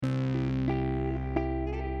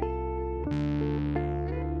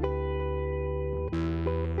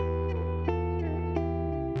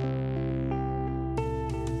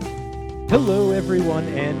Hello, everyone,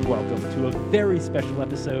 and welcome to a very special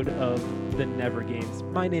episode of the Never Games.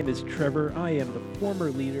 My name is Trevor. I am the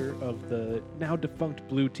former leader of the now defunct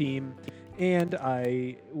Blue Team, and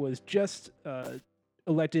I was just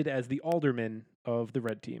elected as the alderman of the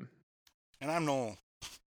Red Team. And I'm Noel.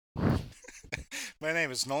 My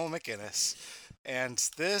name is Noel McInnes. And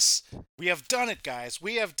we have done it, guys.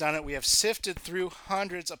 We have done it. We have sifted through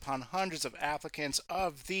hundreds upon hundreds of applicants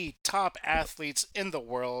of the top athletes in the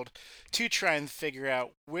world to try and figure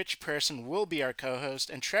out which person will be our co-host.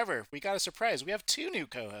 And Trevor, we got a surprise. We have two new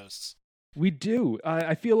co-hosts. We do.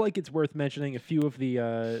 I feel like it's worth mentioning a few of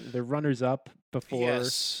the runners-up before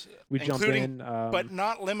we jump in. But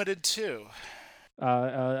not limited to.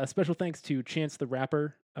 A special thanks to Chance the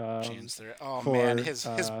Rapper. His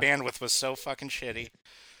bandwidth was so fucking shitty.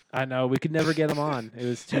 I know, we could never get him on. It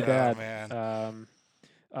was too bad. Man.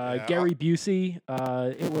 Gary Busey.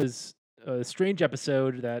 It was a strange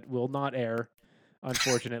episode that will not air,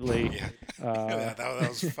 unfortunately. That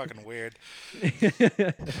was fucking weird.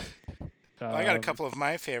 I got a couple of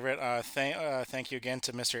my favorite. Thank you again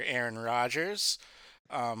to Mr. Aaron Rodgers.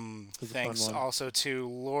 Thanks also to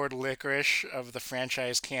Lord Licorice of the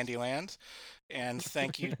franchise Candyland. And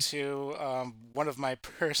thank you to one of my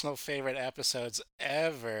personal favorite episodes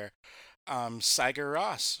ever, Sigur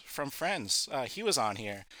Rós from Friends. He was on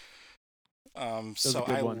here. So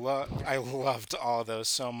I loved all of those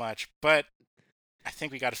so much. But I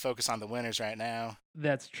think we got to focus on the winners right now.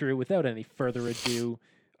 That's true. Without any further ado,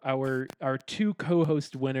 our two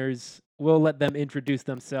co-host winners, we'll let them introduce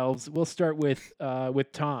themselves. We'll start with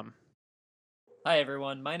Tom. Hi,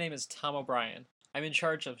 everyone. My name is Tom O'Brien. I'm in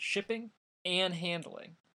charge of shipping and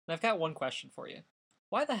handling. And I've got one question for you.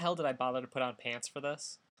 Why the hell did I bother to put on pants for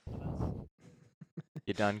this?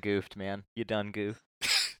 You done goofed, man. You done goofed.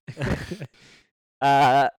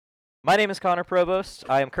 My name is Connor Provost.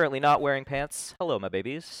 I am currently not wearing pants. Hello, my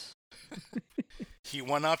babies. He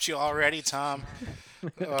one-upped you already, Tom.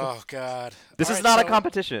 Oh, God. This is not a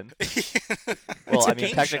competition. Well, I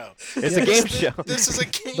mean, technically, it's a game show. This is a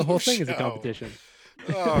game show. The whole thing is a competition.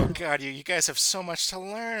 Oh, God, you guys have so much to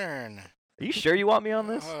learn. Are you sure you want me on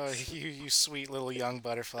this? Oh, you sweet little young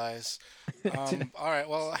butterflies. All right,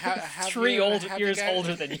 well, have years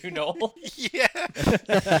older than you, Noel. Yeah,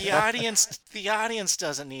 the audience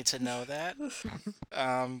doesn't need to know that.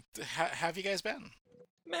 Have you guys been?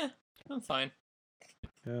 Meh, I'm fine.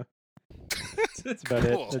 Yeah. That's about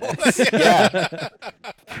it.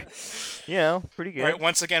 Yeah. Pretty good. All right,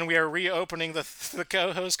 once again, we are reopening the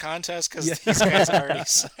co-host contest because these guys already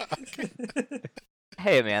suck.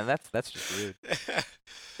 Hey, man, that's just rude.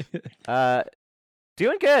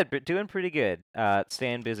 Doing good, but doing pretty good.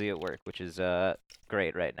 Staying busy at work, which is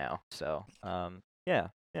great right now. So, yeah.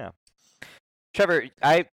 Trevor,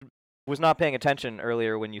 I was not paying attention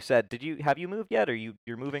earlier when you said, have you moved yet? Or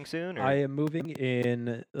you're moving soon? Or? I am moving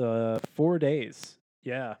in 4 days.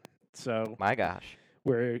 Yeah. So my gosh.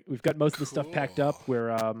 We've got most of the stuff packed up.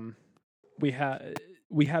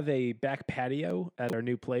 We have a back patio at our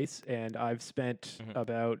new place, and I've spent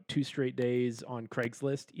about 2 straight days on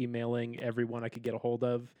Craigslist emailing everyone I could get a hold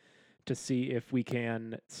of to see if we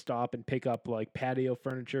can stop and pick up like patio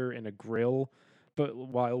furniture and a grill, but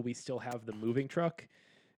while we still have the moving truck.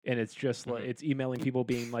 And it's just like it's emailing people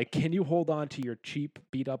being like, "Can you hold on to your cheap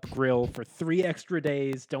beat up grill for 3 extra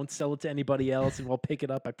days? Don't sell it to anybody else, and we'll pick it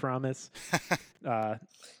up. I promise." A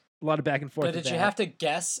lot of back and forth. But did you have to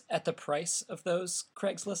guess at the price of those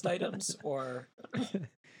Craigslist items, or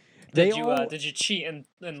did you cheat and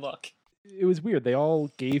look? It was weird. They all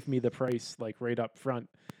gave me the price like right up front.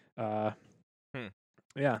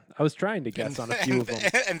 Yeah, I was trying to guess on a few of them.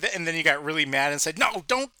 And then you got really mad and said, "No,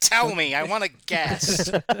 don't tell me. I want to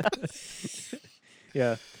guess."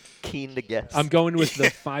 Yeah. Keen to guess. I'm going with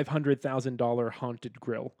the $500,000 haunted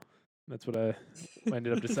grill. That's what I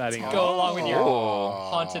ended up deciding on. Go along with your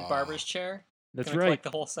haunted barber's chair. That's right. Collect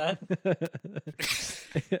the whole set.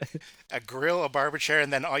 A grill, a barber chair,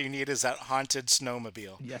 and then all you need is that haunted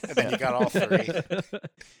snowmobile. Yes. And then you got all 3.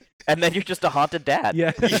 And then you're just a haunted dad.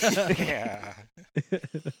 Yeah. Yeah.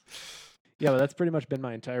 Yeah, well, that's pretty much been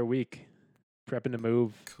my entire week, prepping to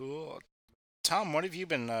move. Cool. Tom, what have you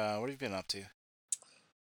been up to?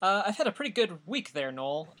 I've had a pretty good week there,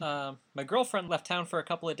 Noel. My girlfriend left town for a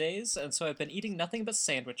couple of days, and so I've been eating nothing but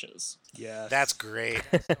sandwiches. Yeah, that's great.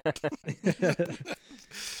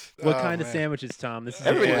 What kind of sandwiches, Tom?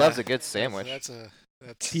 Everybody loves a good sandwich. That's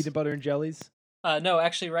peanut butter and jellies. No,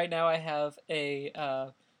 actually, right now I have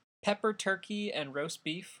a pepper turkey and roast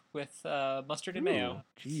beef with mustard and mayo.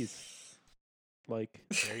 Jeez. Like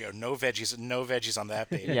there you go. No veggies on that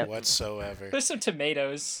baby whatsoever. There's some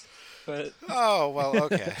tomatoes. but Oh, well,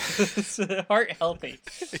 okay. it's heart healthy.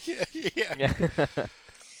 Yeah.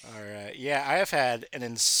 All right. Yeah, I have had an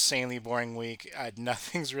insanely boring week.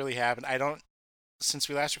 Nothing's really happened. Since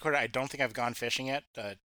we last recorded, I don't think I've gone fishing yet.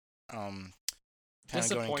 Um, kind of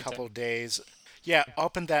going a couple of days. Yeah,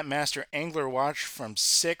 opened that Master Angler watch from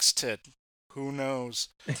 6 to who knows.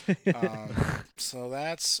 So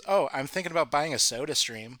that's... Oh, I'm thinking about buying a Soda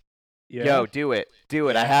Stream. Yeah. Yo, do it. Do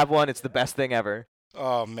it. I have one. It's the best thing ever.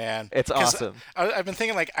 Oh, man. It's awesome. I've been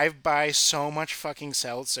thinking, like, I buy so much fucking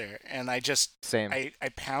seltzer, and I just... Same. I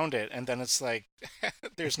pound it, and then it's like,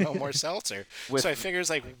 there's no more seltzer. So I figure, it's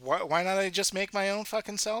like, why not I just make my own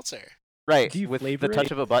fucking seltzer? Right. Do you With flavor the touch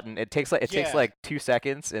it? of a button. It takes like 2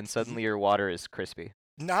 seconds, and suddenly your water is crispy.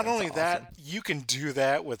 Not That's only that, awesome. you can do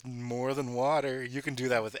that with more than water. You can do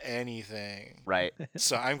that with anything. Right.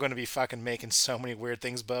 So I'm going to be fucking making so many weird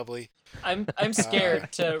things bubbly. I'm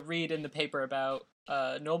scared to read in the paper about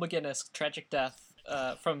Noel McGinnis' tragic death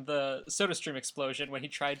from the SodaStream explosion when he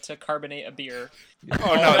tried to carbonate a beer.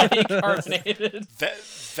 Oh no, Already carbonated.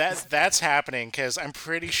 that's happening because I'm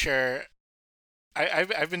pretty sure.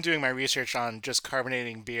 I've been doing my research on just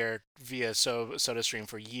carbonating beer via SodaStream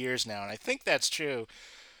for years now, and I think that's true.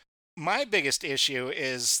 My biggest issue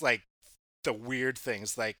is like the weird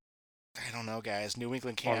things, like I don't know, guys. New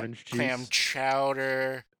England clam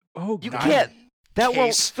chowder. Oh, You God. can't. That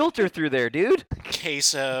won't filter through there, dude.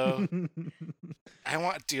 Queso. I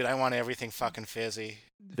want everything fucking fizzy.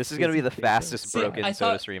 This is gonna be the fastest broken I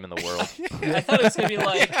thought- SodaStream in the world. I thought it was gonna be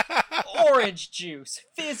like orange juice,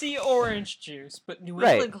 fizzy orange juice, but New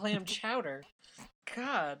Right. England clam chowder.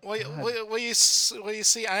 God. Well, you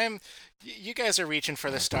see, you guys are reaching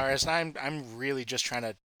for the stars, and I'm really just trying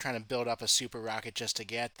to build up a super rocket just to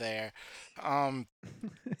get there.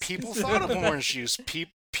 People thought of orange juice.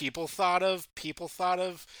 People thought of,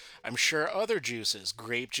 I'm sure, other juices: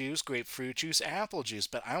 grape juice, grapefruit juice, apple juice.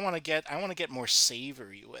 But I want to get more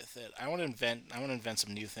savory with it. I want to invent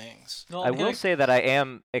some new things. No, I will say that I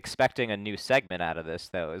am expecting a new segment out of this,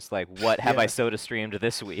 though. It's like, what have I soda streamed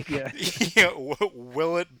this week? Yeah. Yeah,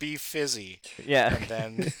 will it be fizzy? Yeah. And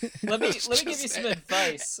then let me give you some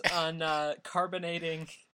advice on carbonating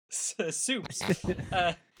soups.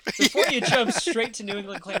 Before you jump straight to New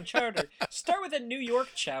England clam chowder, start with a New York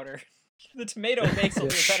chowder. The tomato base will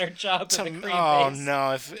do a better job than the cream base.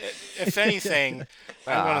 No! If anything,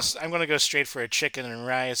 I'm gonna go straight for a chicken and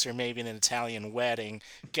rice, or maybe an Italian wedding.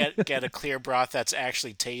 Get a clear broth that's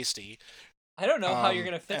actually tasty. I don't know how you're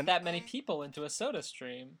gonna fit and- that many people into a soda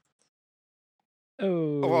stream.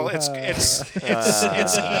 Oh. Well, it's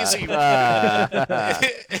easy.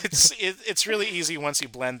 It's really easy once you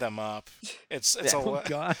blend them up. It's Oh,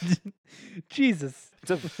 God. Jesus.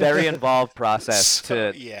 It's a very involved process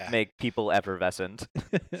to yeah. make people effervescent.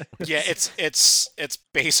 Yeah, it's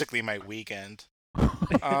basically my weekend.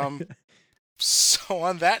 So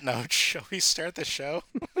on that note, shall we start the show?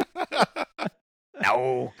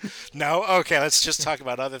 No. No? Okay, let's just talk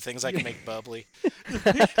about other things I can make bubbly.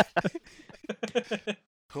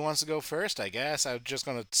 Who wants to go first, I guess? I'm just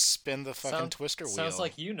going to spin the fucking twister wheel. Sounds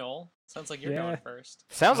like you, Noel. Sounds like you're going first.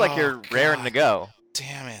 Sounds like you're raring to go.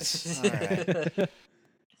 Damn it.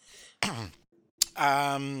 All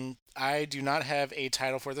right. I do not have a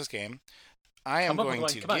title for this game. I am going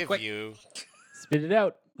to give you... Spit it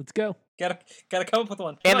out. Let's go. Gotta come up with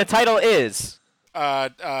one. And the title is...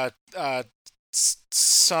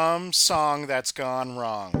 Some song that's gone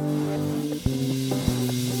wrong.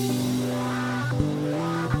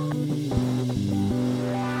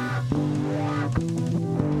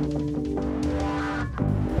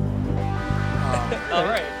 All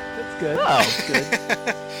right. That's good. Oh. That's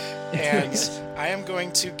good. And I am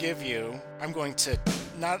going to give you... I'm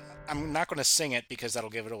not going to sing it because that'll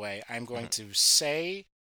give it away. I'm going to say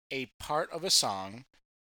a part of a song,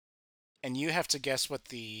 and you have to guess what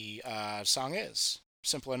the song is.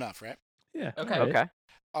 Simple enough, right? Yeah. Okay.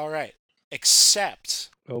 All right. Except...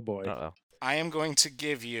 Oh, boy. Uh-oh. I am going to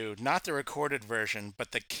give you not the recorded version,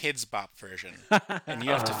 but the Kidz Bop version, and you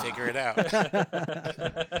have to figure it out.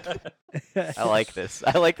 I like this.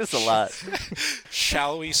 I like this a lot.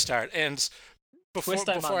 Shall we start? And before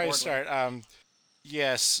I start,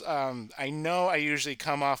 yes, I know I usually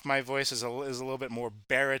come off my voice as a little bit more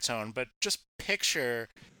baritone, but just picture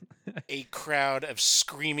a crowd of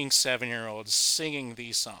screaming 7-year-olds singing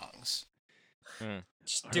these songs.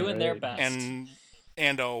 Just doing their best.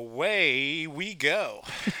 And away we go.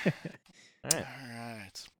 All right.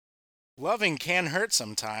 Loving can hurt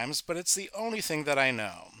sometimes, but it's the only thing that I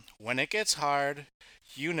know. When it gets hard,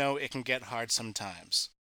 you know it can get hard sometimes.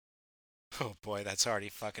 Oh boy, that's already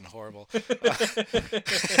fucking horrible.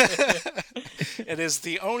 It is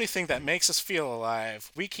the only thing that makes us feel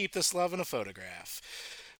alive. We keep this love in a photograph.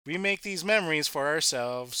 We make these memories for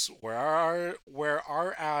ourselves where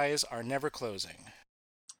our eyes are never closing.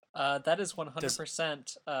 That is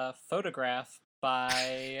 100% photograph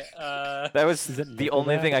by That was Is it the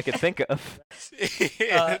only Nickelback? thing I could think of.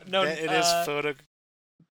 no, it is photo.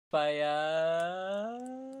 by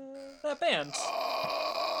that band.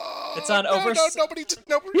 It's on no, over. No, nobody.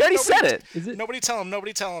 You already said it. Is it? Nobody tell him.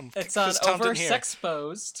 Nobody tell him. It's on 'cause Tom Over didn't hear.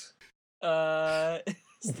 Sexposed.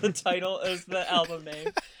 Is the title is the album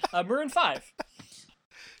name. Maroon 5.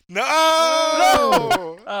 No.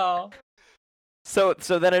 Oh. So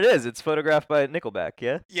then it is. It's photographed by Nickelback,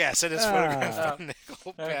 yeah? Yes, it is photographed by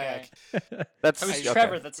Nickelback. Okay. That's It was okay.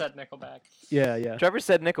 Trevor that said Nickelback. Yeah. Trevor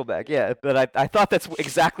said Nickelback, yeah, but I thought that's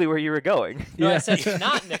exactly where you were going. No, Yeah. I said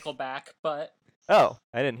not Nickelback, but Oh,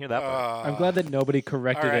 I didn't hear that part. I'm glad that nobody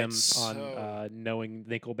corrected Alright, him so- on knowing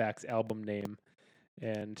Nickelback's album name.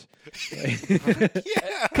 And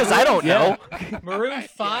Yeah. Because I don't know. Maroon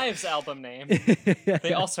 5's album name.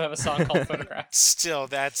 They also have a song called Photograph. Still,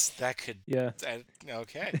 that could. yeah.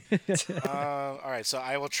 Okay. All right. So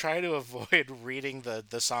I will try to avoid reading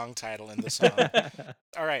the song title in the song.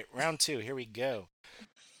 All right. Round 2. Here we go.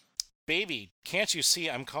 Baby, can't you see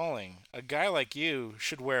I'm calling? A guy like you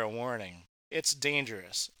should wear a warning. It's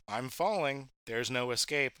dangerous. I'm falling. There's no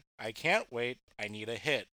escape. I can't wait. I need a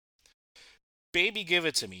hit. Baby, give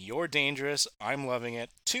it to me. You're dangerous. I'm loving it.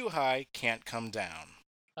 Too high. Can't come down.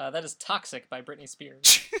 That is Toxic by Britney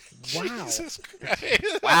Spears. Wow. Jesus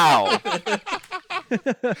Christ. Wow.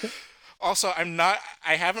 Also, I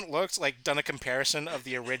haven't done a comparison of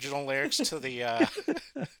the original lyrics to the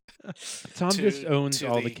Tom just owns to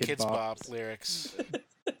all the the Kidz Kidz Bop. Bop lyrics.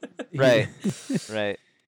 Right. Right.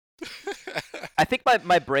 I think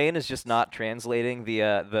my brain is just not translating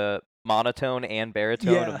the monotone and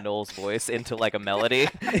baritone Yeah. of Noel's voice into like a melody,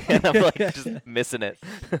 and I'm like just missing it.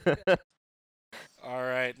 All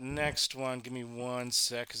right, next one. Give me 1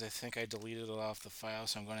 sec, because I think I deleted it off the file,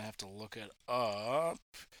 so I'm going to have to look it up.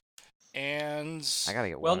 And I gotta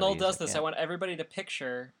get Well, one of Noel these, does this. I can't. want everybody to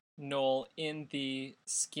picture Noel in the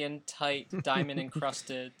skin-tight,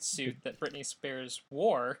 diamond-encrusted suit that Britney Spears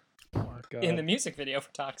wore Oh, God. in the music video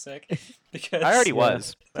for Toxic. Because I already Yeah.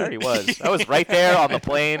 was. I was right there on the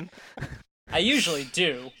plane. I usually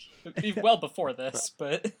do, well before this,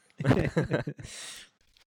 but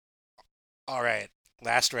all right,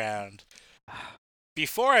 last round.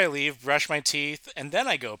 Before I leave, brush my teeth, and then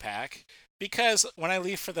I go pack. Because when I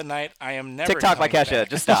leave for the night, I am never TikTok by coming Kesha. back.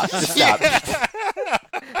 Just stop. Just stop.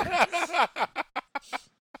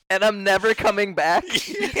 And I'm never coming back.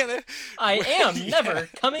 I am never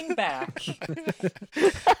coming back.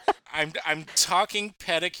 I'm talking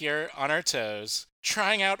pedicure on our toes,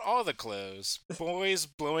 trying out all the clothes, boys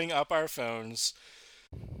blowing up our phones,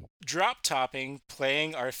 drop topping,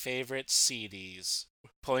 playing our favorite CDs,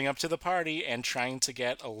 pulling up to the party and trying to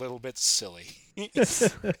get a little bit silly.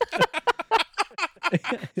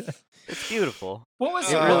 It's beautiful. What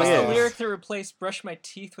was, It what really was the is. lyric that replaced "brush my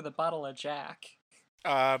teeth with a bottle of Jack"?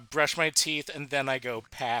 Brush my teeth and then I go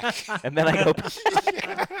pack. And then I go.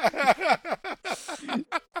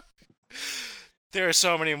 There are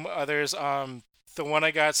so many others. The one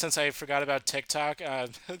I got since I forgot about TikTok,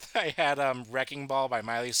 I had "Wrecking Ball" by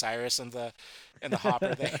Miley Cyrus in the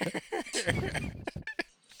hopper there.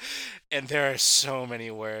 And there are so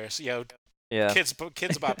many worse. Yo, Yeah.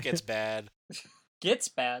 Kidz Bop gets bad. Gets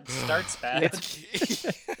bad, starts bad.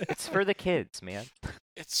 It's for the kids, man.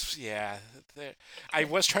 It's yeah. I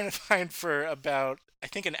was trying to find for about I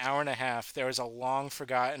think an hour and a half. There was a long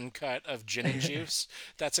forgotten cut of Gin and Juice.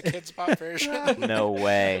 That's a Kidz Bop version. No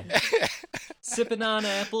way. Sipping on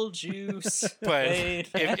apple juice. But Wait.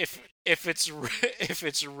 if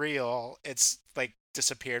it's real, it's like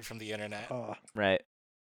disappeared from the internet. Oh. Right.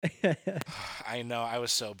 I know. I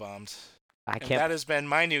was so bummed. I And can't. that has been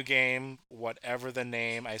my new game. Whatever the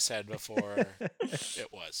name I said before, it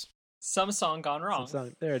was. Some song gone wrong.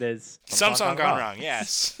 There it is. Some song gone wrong.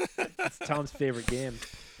 Yes. It's Tom's favorite game,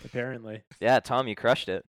 apparently. Yeah, Tom, you crushed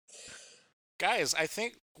it. Guys, I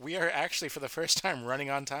think we are actually for the first time running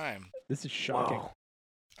on time. This is shocking. Whoa.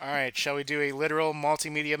 All right, shall we do a literal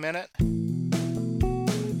multimedia minute?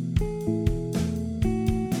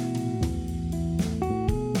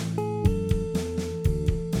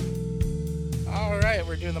 All right,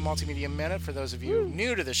 we're doing the multimedia minute. For those of you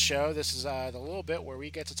new to the show, this is the little bit where we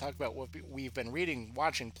get to talk about what we've been reading,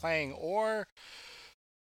 watching, playing, or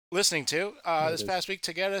listening to this past week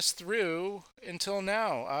to get us through until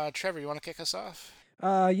now. Trevor, you want to kick us off?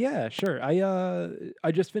 Yeah, sure.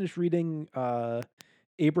 I just finished reading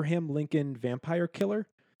Abraham Lincoln Vampire Killer.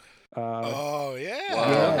 Oh Whoa,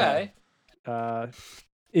 yeah. okay.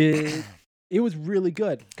 It was really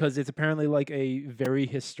good because it's apparently like a very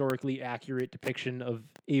historically accurate depiction of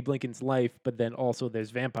Abe Lincoln's life, but then also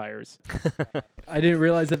there's vampires. I didn't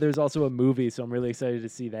realize that there's also a movie, so I'm really excited to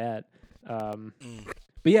see that. But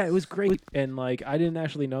yeah, it was great, and like I didn't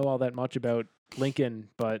actually know all that much about Lincoln,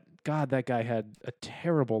 but God, that guy had a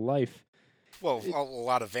terrible life. Well, a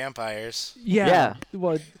lot of vampires. Yeah.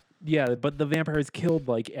 Well, yeah, but the vampires killed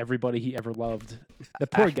like everybody he ever loved. The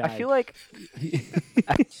poor guy. I feel like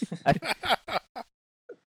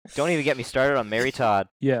don't even get me started on Mary Todd.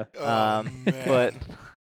 Yeah. But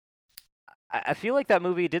I feel like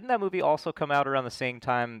didn't that movie also come out around the same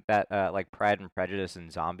time that like Pride and Prejudice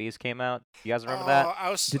and Zombies came out? You guys remember that?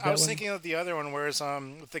 I was thinking of the other one, where it's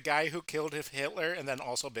the guy who killed Hitler and then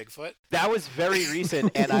also Bigfoot. That was very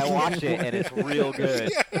recent, and I watched it, and it's real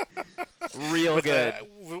good. Real good.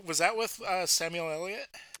 Was that with Samuel Elliott?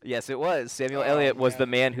 Yes, it was. Samuel Elliott was the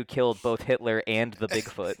man who killed both Hitler and the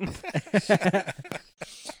Bigfoot.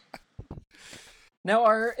 Now,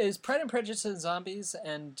 is Pride and Prejudice and Zombies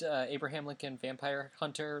and Abraham Lincoln Vampire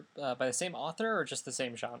Hunter by the same author or just the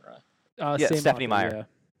same genre? Yeah, Same Stephanie author, Meyer.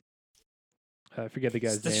 Yeah. I forget the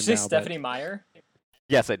guy's Did name you say now. Stephanie Meyer?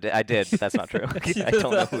 Yes, I did. But that's not true. I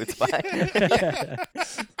don't know who it's by.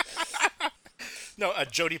 No,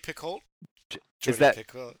 Jodi Picoult. Is that?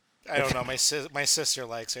 Picoult. I don't know. My sister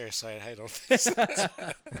likes her, so I don't think so.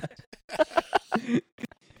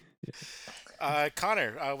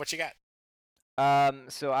 Connor, what you got?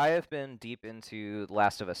 So I have been deep into The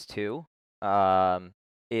Last of Us 2.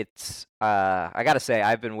 It's I gotta say,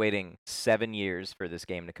 I've been waiting 7 years for this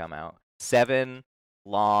game to come out. 7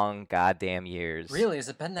 long goddamn years. Really? Has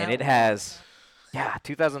it been that And it long? has,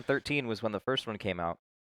 2013 was when the first one came out.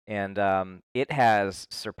 And it has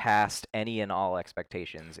surpassed any and all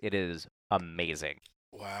expectations. It is amazing.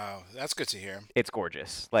 Wow, that's good to hear. It's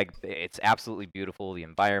gorgeous. Like, it's absolutely beautiful. The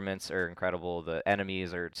environments are incredible. The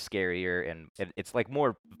enemies are scarier, and it's like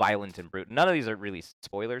more violent and brutal. None of these are really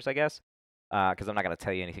spoilers, I guess, because I'm not gonna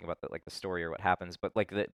tell you anything about the story or what happens. But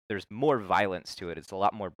like, there's more violence to it. It's a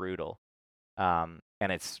lot more brutal, and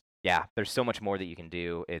there's so much more that you can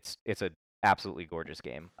do. It's a absolutely gorgeous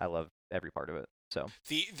game. I love every part of it. So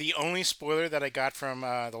the only spoiler that I got from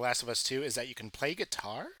The Last of Us 2 is that you can play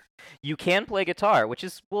guitar. You can play guitar, which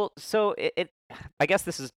is so I guess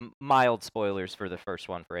this is mild spoilers for the first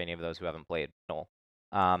one for any of those who haven't played Noel.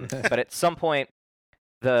 But at some point,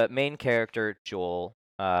 the main character Joel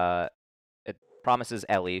it promises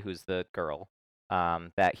Ellie, who's the girl,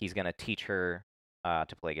 that he's gonna teach her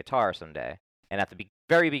to play guitar someday. And at the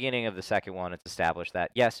very beginning of the second one, it's established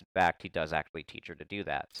that yes, in fact, he does actually teach her to do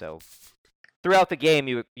that. So throughout the game,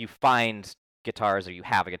 you find guitars, or you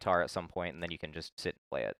have a guitar at some point, and then you can just sit and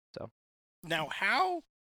play it. So now, how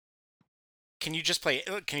can you just play?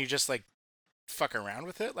 Can you just like fuck around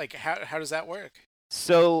with it? Like, how does that work?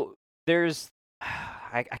 So there's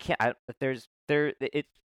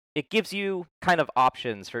it gives you kind of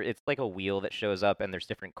options for, it's like a wheel that shows up, and there's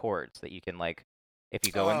different chords that you can, like, if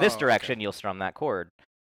you go in this direction, you'll strum that chord.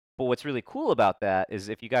 But what's really cool about that is,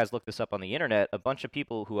 if you guys look this up on the internet, a bunch of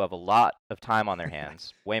people who have a lot of time on their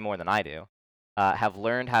hands, way more than I do, have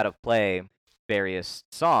learned how to play various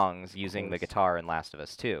songs using the guitar in Last of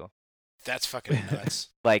Us 2. That's fucking nuts.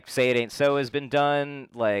 Like, Say It Ain't So has been done,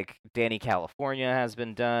 like Danny California has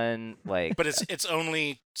been done, like... But it's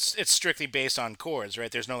strictly based on chords,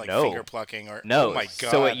 right? There's no finger plucking or... No. Oh my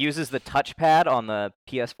god. So it uses the touchpad on the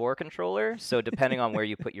PS4 controller, so depending on where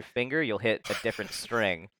you put your finger, you'll hit a different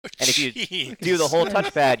string. And if you do the whole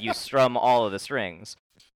touchpad, you strum all of the strings.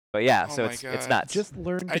 But yeah, so it's nuts. Just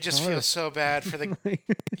learn guitar. I just feel so bad for the...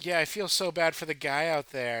 Yeah, I feel so bad for the guy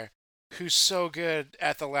out there who's so good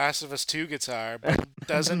at The Last of Us 2 guitar, but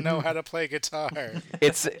doesn't know how to play guitar.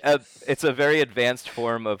 It's a very advanced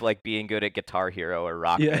form of like being good at Guitar Hero or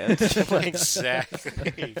Rock Band.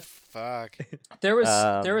 Exactly. Fuck. There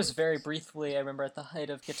was very briefly, I remember at the height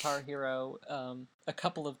of Guitar Hero, a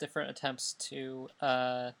couple of different attempts to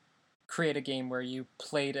create a game where you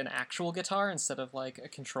played an actual guitar instead of like a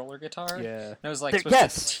controller guitar. Yeah. And it was like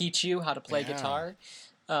supposed to teach you how to play guitar.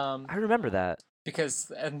 I remember that.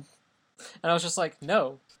 Because and I was just like,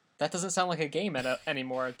 no, that doesn't sound like a game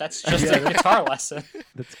anymore. That's just a guitar lesson.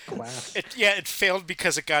 That's class. It failed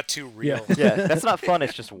because it got too real. Yeah, that's not fun.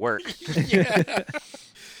 It's just work. Yeah.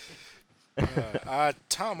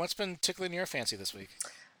 Tom, what's been tickling your fancy this week?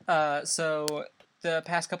 So the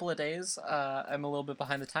past couple of days, I'm a little bit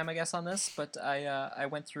behind the time, I guess, on this, but I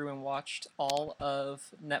went through and watched all of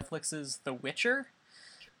Netflix's The Witcher.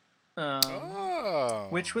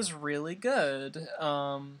 which was really good.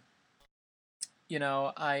 I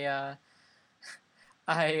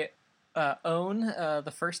own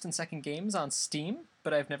the first and second games on Steam,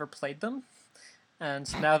 but I've never played them.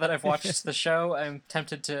 And now that I've watched the show, I'm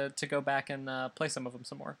tempted to go back and play some of them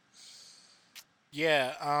some more.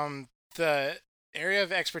 Yeah, the area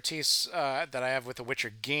of expertise that I have with the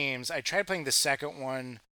Witcher games, I tried playing the second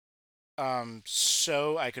one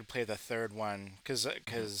so I could play the third one, because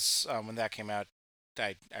when that came out,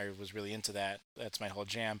 I was really into that. That's my whole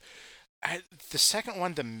jam. The second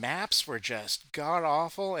one, the maps were just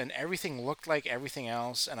god-awful, and everything looked like everything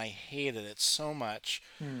else, and I hated it so much.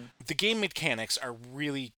 The game mechanics are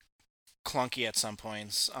really clunky at some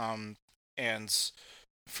points, and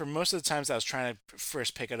for most of the times I was trying to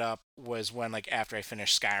first pick it up was when, like, after I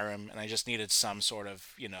finished Skyrim, and I just needed some sort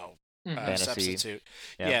of, substitute.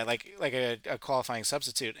 Yeah, like a qualifying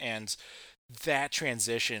substitute, and that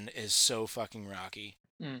transition is so fucking rocky.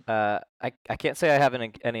 I can't say I have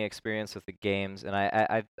any experience with the games, and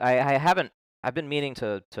I haven't. I've been meaning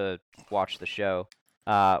to watch the show.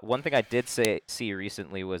 One thing I did see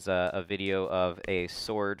recently was a video of a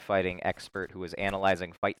sword fighting expert who was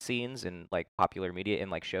analyzing fight scenes in like popular media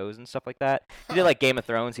in like shows and stuff like that. He did like Game of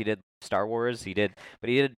Thrones, he did Star Wars, he did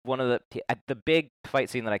one of the big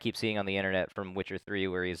fight scene that I keep seeing on the internet from Witcher 3,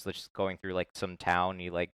 where he's just going through like some town,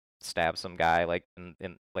 he like stab some guy like in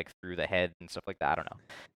like through the head and stuff like that. I don't know.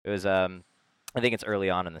 It was I think it's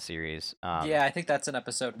early on in the series. Yeah, I think that's an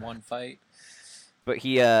episode 1 fight. But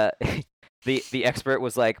he the expert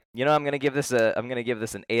was like, I'm gonna give this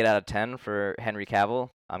an 8 out of 10 for Henry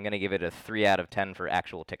Cavill. I'm gonna give it a 3 out of 10 for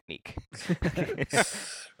actual technique.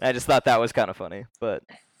 I just thought that was kind of funny. But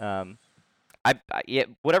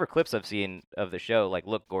whatever clips I've seen of the show like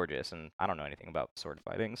look gorgeous, and I don't know anything about sword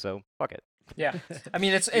fighting, so fuck it. Yeah, I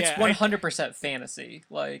mean it's 100% fantasy.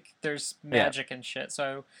 Like there's magic and shit.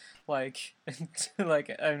 So like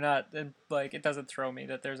I'm not like it doesn't throw me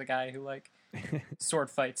that there's a guy who like sword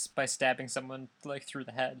fights by stabbing someone like through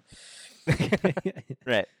the head.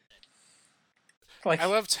 Right. Like I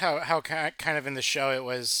loved how kind of in the show it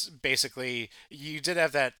was basically you did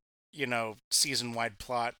have that season wide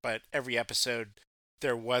plot, but every episode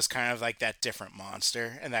there was kind of like that different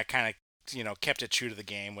monster, and that kind of kept it true to the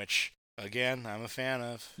game, which. Again, I'm a fan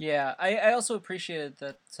of. Yeah, I also appreciated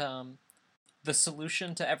that the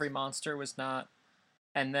solution to every monster was not,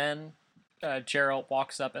 and then Geralt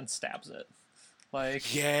walks up and stabs it.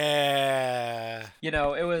 Like, yeah,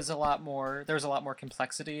 it was a lot more. There was a lot more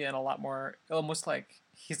complexity and a lot more. Almost like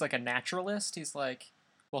he's like a naturalist. He's like,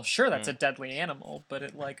 well, sure, that's a deadly animal, but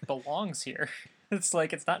it like belongs here. It's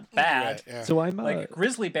like it's not bad. Right, yeah. So I'm like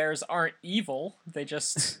grizzly bears aren't evil. They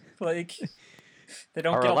just like. They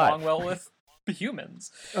don't get alive. along well with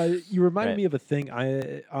humans. You remind me of a thing.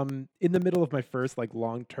 I'm in the middle of my first like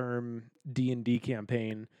long-term D&D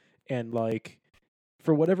campaign, and like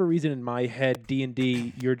for whatever reason in my head,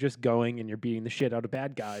 D&D, you're just going and you're beating the shit out of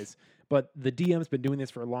bad guys. But the DM's been doing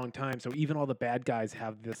this for a long time, so even all the bad guys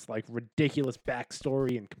have this like ridiculous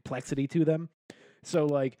backstory and complexity to them. So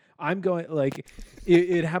like I'm going like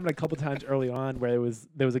it happened a couple times early on where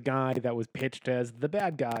there was a guy that was pitched as the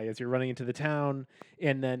bad guy as you're running into the town,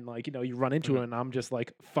 and then like you run into him and I'm just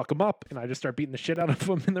like fuck him up, and I just start beating the shit out of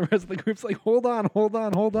him, and the rest of the group's like hold on,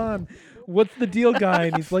 what's the deal, guy?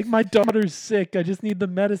 And he's like my daughter's sick, I just need the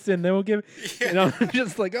medicine, they won't give it. And I'm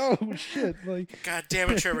just like oh shit, like god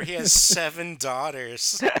damn it, Trevor, he has 7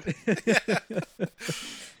 daughters.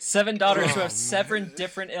 7 daughters who have 7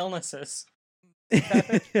 different illnesses.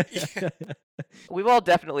 We've all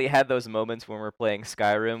definitely had those moments when we're playing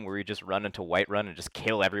Skyrim where we just run into Whiterun and just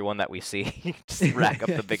kill everyone that we see. Just rack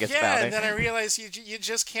up the biggest bounty. Yeah, and then I realized you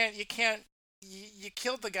just can't. You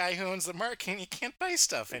killed the guy who owns the market, and you can't buy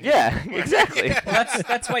stuff anymore. Yeah, exactly. Yeah. Well,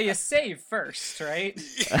 that's why you save first, right?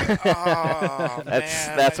 Oh,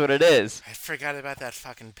 that's what it is. I forgot about that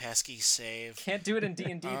fucking pesky save. Can't do it in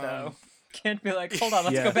D&D though. Can't be like, hold on,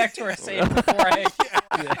 let's go back to our save before I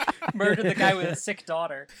murder the guy with a sick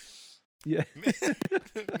daughter. Yeah.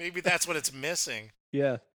 Maybe that's what it's missing.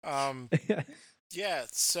 Yeah. Yeah,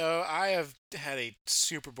 so I have had a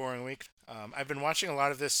super boring week. I've been watching a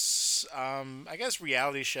lot of this, I guess,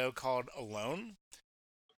 reality show called Alone.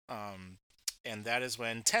 And that is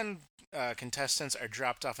when 10 contestants are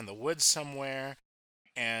dropped off in the woods somewhere,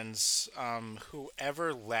 and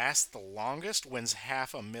whoever lasts the longest wins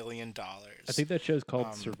 $500,000. I think that show's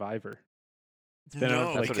called Survivor. It's been no,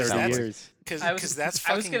 on for like because 30 years. Because that's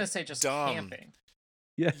fucking I was gonna say just dumb. camping.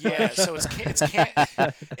 Yeah, so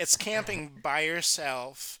it's camping by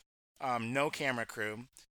yourself, no camera crew,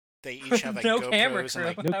 they each have like no GoPros camera and crew.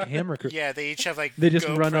 like No camera crew. yeah, they each have like They just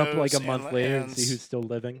GoPros run up like a month later and and see who's still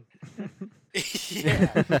living.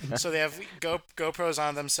 yeah. So they have GoPros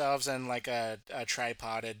on themselves and like a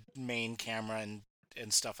tripoded main camera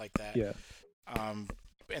and stuff like that. Yeah.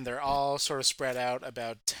 And they're all sort of spread out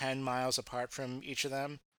about 10 miles apart from each of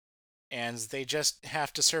them. And they just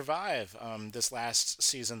have to survive. This last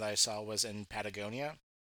season that I saw was in Patagonia.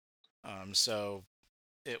 So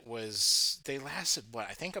they lasted,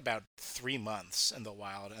 I think about 3 months in the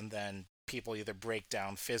wild. And then people either break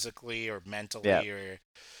down physically or mentally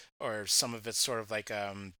or some of it's sort of like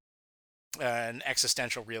an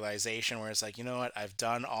existential realization where it's like, you know what, I've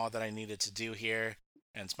done all that I needed to do here,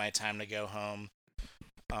 and it's my time to go home.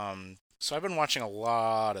 So I've been watching a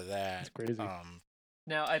lot of that. That's crazy.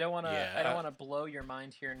 Now I don't want to blow your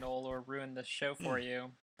mind here, Noel, or ruin the show for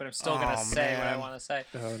you, but I'm still gonna say what I want to say.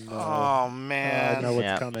 Oh no! Oh man! I know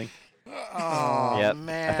what's coming. Oh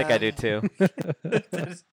man! I think I do too.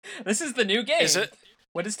 This is the new game. Is it?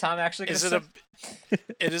 What is Tom actually going to say?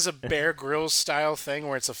 It is a Bear Grylls style thing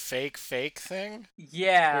where it's a fake thing?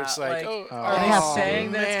 Yeah. Where it's like are they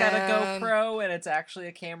saying that it's got a GoPro and it's actually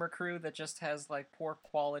a camera crew that just has like poor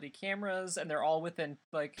quality cameras and they're all within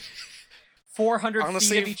like 400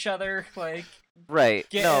 feet of each other? Like, right.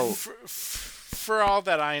 No. For all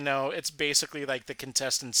that I know, it's basically like the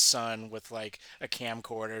contestant's son with like a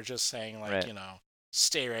camcorder just saying like, right. you know,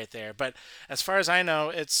 stay right there. But as far as I know,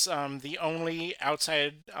 it's the only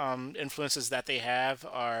outside influences that they have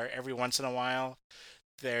are every once in a while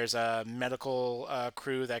there's a medical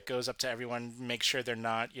crew that goes up to everyone, make sure they're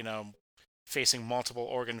not, you know, facing multiple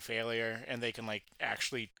organ failure and they can like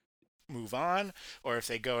actually move on, or if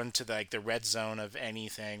they go into the red zone of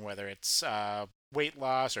anything, whether it's weight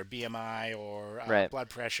loss or BMI or blood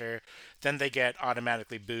pressure, then they get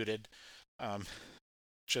automatically booted,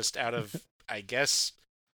 just out of I guess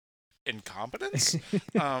incompetence.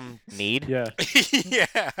 Need. Yeah.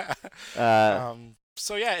 Yeah.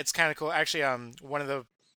 So yeah, it's kind of cool. Actually, one of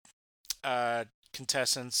the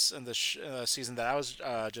contestants in the season that I was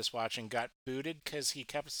just watching got booted because he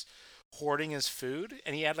kept hoarding his food,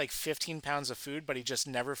 and he had like 15 pounds of food, but he just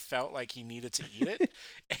never felt like he needed to eat it,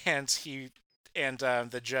 and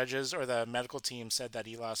the judges or the medical team said that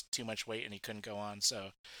he lost too much weight and he couldn't go on. So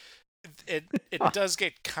it does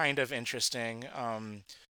get kind of interesting.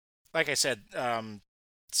 Like I said, the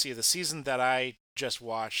season that I just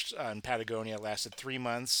watched in Patagonia lasted 3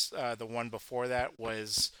 months. The one before that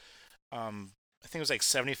was, I think it was like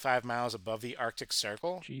 75 miles above the Arctic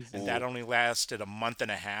Circle. Jesus. And that only lasted a month and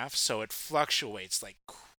a half, so it fluctuates like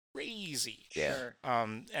crazy. Yeah. Sure.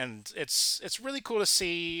 And it's really cool to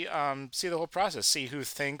see the whole process, see who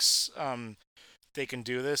thinks they can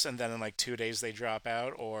do this, and then in like 2 days they drop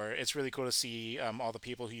out, or it's really cool to see all the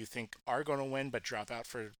people who you think are going to win but drop out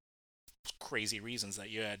for crazy reasons that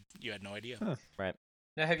you had no idea. Huh. Right.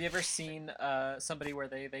 Now, have you ever seen somebody where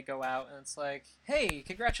they go out and it's like, hey,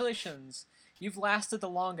 congratulations, you've lasted the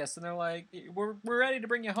longest, and they're like, we're ready to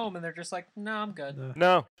bring you home, and they're just like, no, I'm good.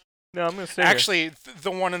 No, I'm gonna stay Actually,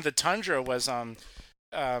 the one in the tundra was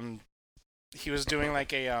he was doing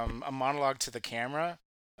like a monologue to the camera.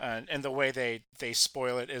 And the way they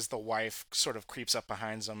spoil it is the wife sort of creeps up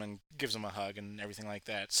behind him and gives him a hug and everything like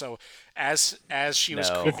that. So as she was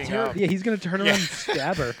creeping up, yeah, he's gonna turn around and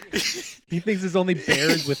stab her. He thinks there's only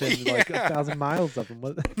bears within like 1,000 miles of him.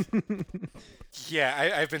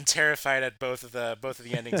 Yeah, I've been terrified at both of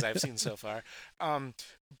the endings I've seen so far.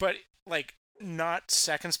 But like not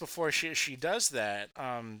seconds before she does that,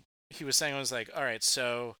 he was saying, I was like, all right,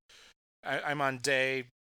 so I'm on day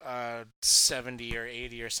 70 or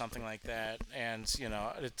 80 or something like that, and you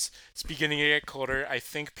know it's beginning to get colder. I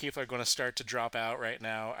think people are going to start to drop out right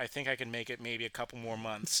now. I think I can make it maybe a couple more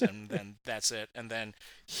months, and then that's it. And then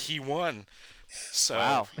he won. So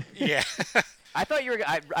wow. Yeah. I thought you were.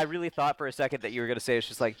 I really thought for a second that you were going to say it's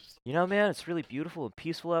just like, you know, man, it's really beautiful and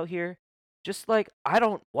peaceful out here. Just like, I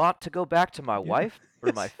don't want to go back to my wife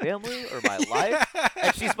or my family or my life.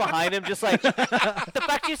 And she's behind him just like, the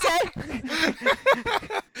fuck you say?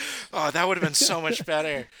 Oh, that would have been so much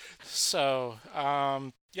better. So,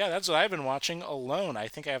 yeah, that's what I've been watching alone. I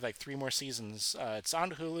think I have like 3 more seasons. It's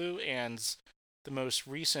on Hulu, and the most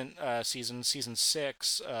recent season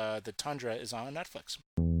 6, The Tundra, is on Netflix.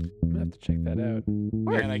 I'm gonna have to check that out.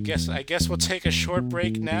 And I guess we'll take a short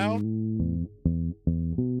break now.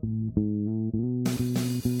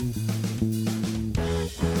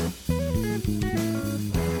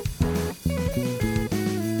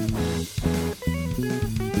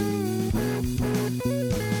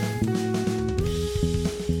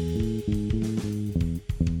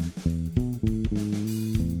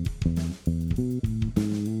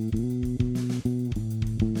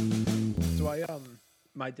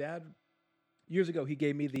 my dad, years ago, he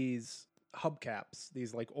gave me these hubcaps,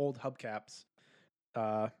 these like old hubcaps.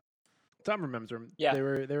 Tom remembers them. Yeah. They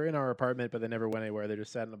were in our apartment, but they never went anywhere. They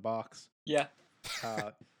just sat in a box. Yeah.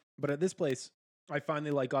 But at this place, I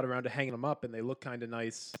finally like got around to hanging them up, and they look kind of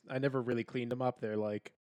nice. I never really cleaned them up. They're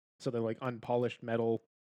like unpolished metal,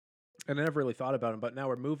 and I never really thought about them. But now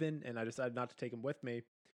we're moving, and I decided not to take them with me.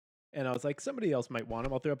 And I was like, somebody else might want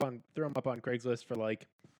them. I'll throw them up on Craigslist for like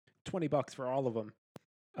 $20 for all of them.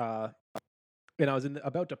 And I was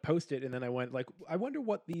about to post it, and then I went like, I wonder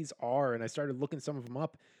what these are, and I started looking some of them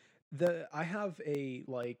up. I have a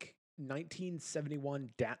like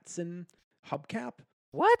 1971 Datsun hubcap.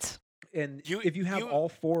 What? And if you have all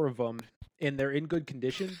 4 of them and they're in good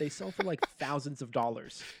condition, they sell for like thousands of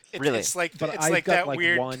dollars. Really? It's like But it's I've like got that like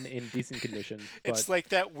weird one in decent condition. It's like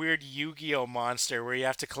that weird Yu-Gi-Oh monster where you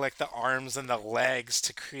have to collect the arms and the legs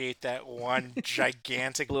to create that one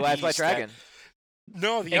gigantic Blue Eyes White Dragon.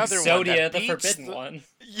 No, the other one. Exodia, the forbidden one.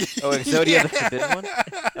 Oh, Exodia, the forbidden one?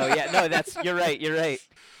 Oh, yeah. No, you're right.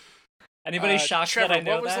 Anybody shocked Trevor, that I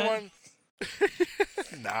know what was that?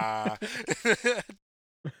 the one? Nah.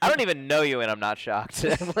 I don't even know you, and I'm not shocked.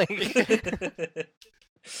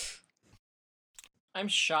 I'm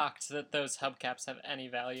shocked that those hubcaps have any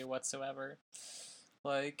value whatsoever.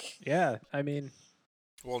 Like, yeah, I mean,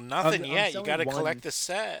 Well, nothing I'm yet. You selling got to one. collect the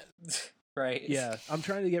set. right? yeah, I'm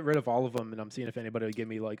trying to get rid of all of them, and I'm seeing if anybody would give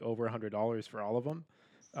me like over $100 for all of them.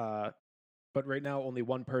 But right now, only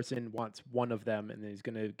one person wants one of them, and he's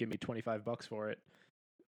gonna give me $25 for it.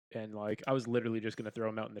 And like, I was literally just gonna throw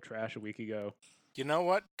them out in the trash a week ago. You know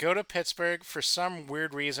what? Go to Pittsburgh for some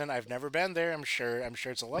weird reason. I've never been there. I'm sure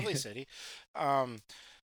it's a lovely city.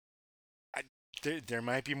 There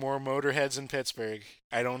might be more Motorheads in Pittsburgh.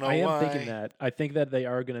 I don't know why. I am thinking that. I think that they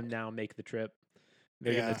are gonna now make the trip.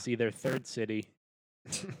 They're gonna see their third city.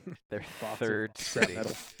 Their Box of third scrap city.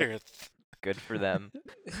 metal. Good for them.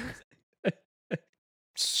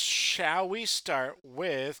 Shall we start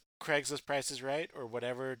with Craigslist Price is Right, or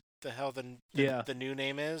whatever the hell the new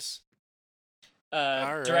name is?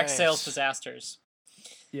 Direct right. sales disasters.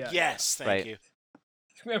 Yeah. Yes, thank you.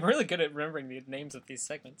 I'm really good at remembering the names of these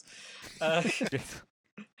segments. That's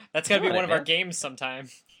got to be Doing one it, of our man. games sometime.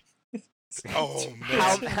 Oh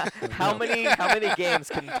man. How many games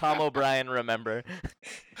can Tom O'Brien remember?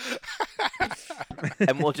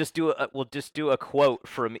 And we'll just do a quote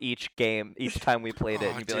from each game each time we played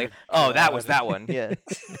it, and you'd be like, "Oh, that was that one." Yeah.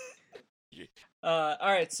 All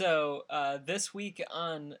right, so this week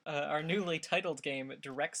on our newly titled game,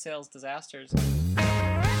 Direct Sales Disasters.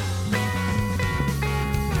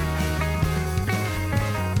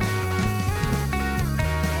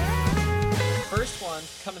 First one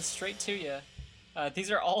coming straight to you. These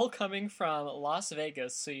are all coming from Las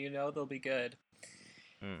Vegas, so you know they'll be good.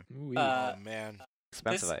 Ooh, Oh man.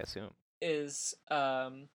 Expensive, This- I assume. Is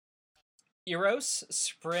Eros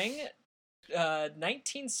Spring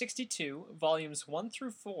 1962, volumes 1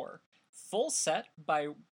 through 4, full set by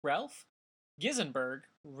Ralph Gizenberg,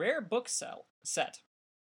 rare book set.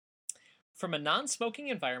 From a non-smoking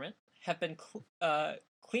environment, have been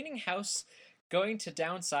cleaning house, going to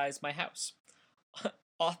downsize my house.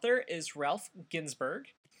 Author is Ralph Ginsberg.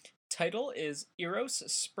 Title is Eros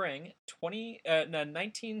Spring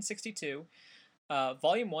 1962,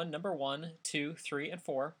 Volume 1, Number 1, 2, 3, and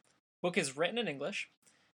 4. Book is written in English.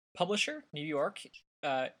 Publisher, New York,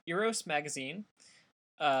 Eros Magazine.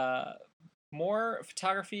 More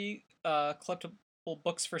photography, collectible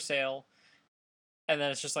books for sale. And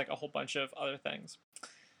then it's just like a whole bunch of other things.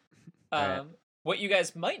 Right. What you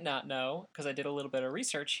guys might not know, because I did a little bit of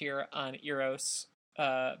research here on Eros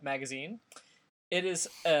Magazine, it is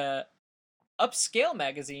a upscale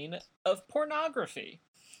magazine of pornography.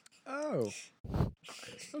 Oh.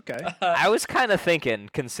 Okay. I was kind of thinking,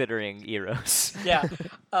 considering Eros. Yeah.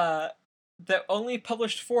 That only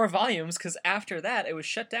published 4 volumes, because after that it was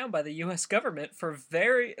shut down by the U.S. government for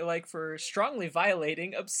for strongly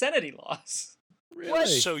violating obscenity laws.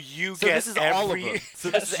 Really? So you So get this is all of every them. So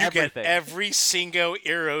this is you get everything. every single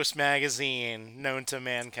Eros magazine known to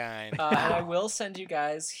mankind. And I will send you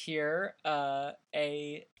guys here a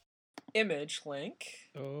image link.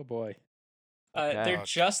 Oh boy. Okay. They're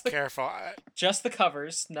just the Careful. just the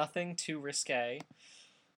covers, nothing too risque.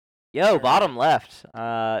 Yo, bottom left.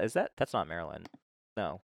 Is that's not Maryland?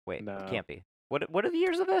 No, wait, No. it can't be. What are the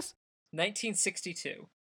years of this? 1962.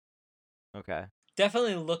 Okay.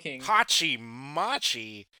 Definitely looking. Hachi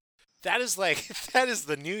Machi. That is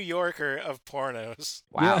the New Yorker of pornos.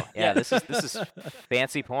 Wow. Yeah. Yeah, this is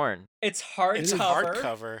fancy porn. It's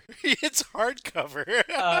hardcover. It's hardcover. It's hardcover.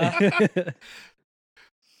 Uh,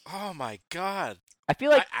 Oh my god. I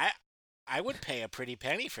feel like I I would pay a pretty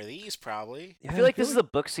penny for these, probably. I feel like this is a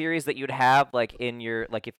book series that you'd have like in your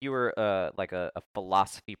like if you were like a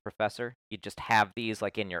philosophy professor, you'd just have these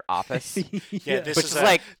like in your office. Yeah, this which is is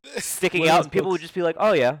like sticking out, and people would just be like,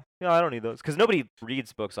 "Oh yeah, I don't need those," because nobody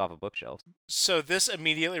reads books off of bookshelves. So this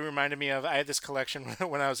immediately reminded me of I had this collection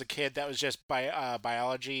when I was a kid that was just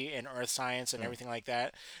biology and earth science and everything like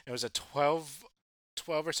that. It was a 12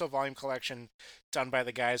 or so volume collection done by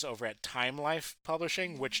the guys over at Time Life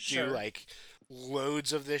Publishing, which do like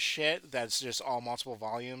loads of this shit. That's just all multiple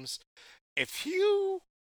volumes. If you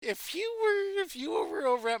were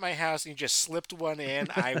over at my house and you just slipped one in,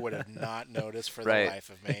 I would have not noticed for the life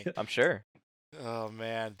of me. I'm sure. Oh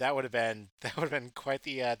man, that would have been quite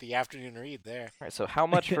the afternoon read there. All right, so how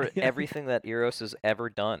much for everything that Eros has ever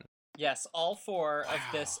done? Yes, all four of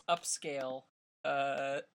this upscale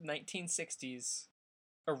 1960s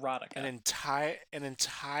erotica. An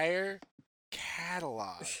entire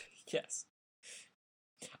catalog. Yes.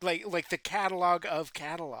 Like the catalog of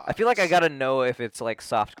catalogs. I feel like I gotta know if it's like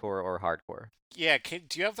softcore or hardcore. Yeah, do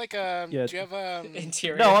you have like a do you have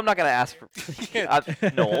interior? No, I'm not gonna ask for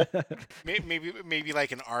Noel. Maybe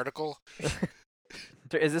like an article.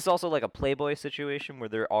 Is this also like a Playboy situation where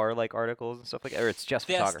there are like articles and stuff like that, or it's just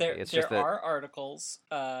photography? There are articles.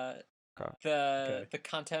 The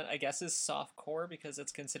content, I guess, is softcore because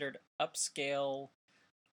it's considered upscale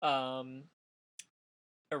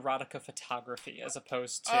erotica photography as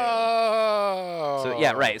opposed to. Oh. So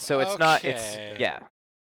yeah, right. So it's not. It's yeah.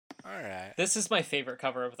 All right. This is my favorite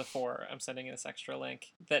cover of the four. I'm sending you this extra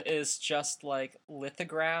link that is just like 4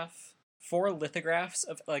 lithographs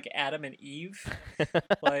of like Adam and Eve,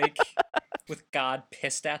 like with God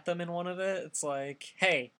pissed at them in one of it. It's like,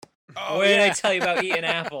 hey, what did I tell you about eating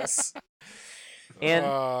apples? And,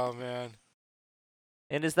 oh man.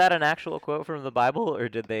 And is that an actual quote from the Bible, or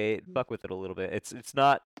did they fuck with it a little bit? It's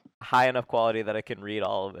not high enough quality that I can read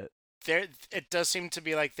all of it. It does seem to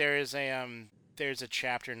be like there's a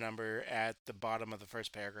chapter number at the bottom of the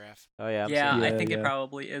first paragraph. Oh yeah. I think it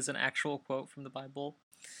probably is an actual quote from the Bible.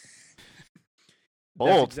 Bold.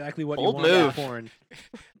 That's exactly what Bold you want move. Porn.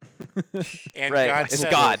 And right. God it's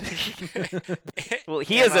said, God. Well,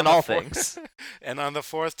 He is in all things. And on the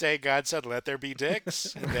fourth day, God said, "Let there be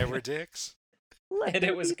dicks," and there were dicks. And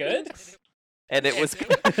it was good. And it was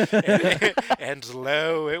good. And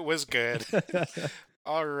lo, it was good.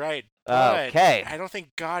 All right. Okay. I don't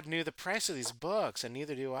think God knew the price of these books, and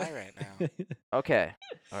neither do I right now. Okay.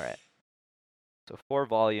 All right. So 4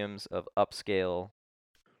 volumes of upscale.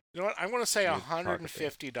 You know what? I'm going to say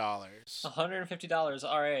 $150. $150.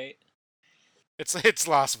 All right. It's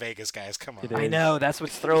Las Vegas, guys. Come on. I know. That's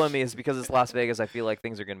what's throwing me is because it's Las Vegas. I feel like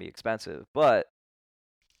things are going to be expensive, but.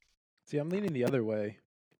 See, I'm leaning the other way.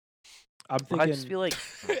 I'm thinking. I just feel like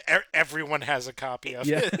everyone has a copy of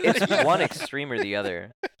it. It's one extreme or the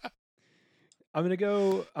other. I'm gonna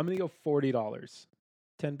go $40,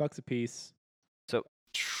 $10 a piece. So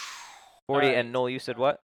 40, right. And Noel, you said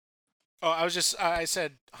what? Oh, I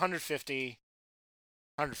said 150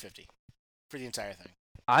 for the entire thing.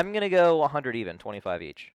 I'm gonna go 100 even, 25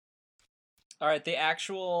 each. All right, the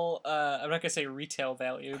actual, I'm not going to say retail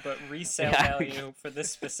value, but resale value for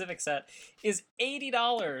this specific set is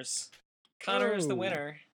 $80. Connor is the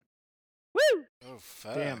winner. Woo! Oh,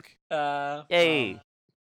 fuck. Damn. Yay.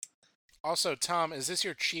 Also, Tom, is this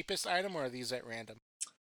your cheapest item, or are these at random?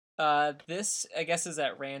 This, I guess, is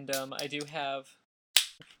at random. I do have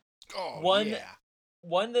one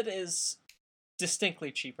that is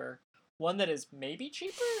distinctly cheaper, one that is maybe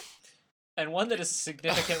cheaper, and one that is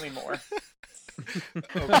significantly more.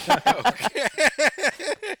 Okay.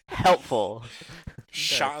 Helpful.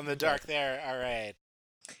 Shot in the dark there. All right.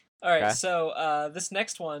 Okay. So this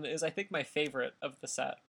next one is, I think, my favorite of the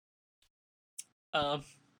set.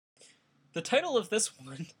 The title of this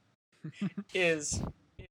one is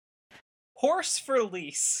Horse for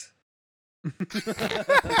Lease.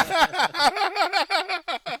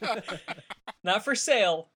 Not for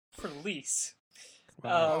sale, for lease.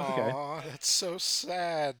 Okay. That's so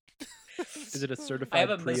sad. Is it a certified? I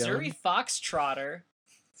have a pre-owned? Missouri Foxtrotter.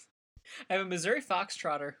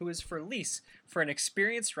 Who is for lease for an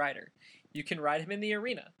experienced rider. You can ride him in the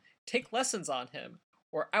arena, take lessons on him,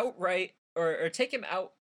 or take him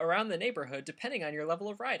out around the neighborhood depending on your level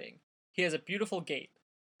of riding. He has a beautiful gait.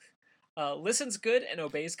 Listens good and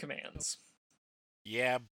obeys commands.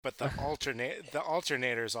 Yeah, but the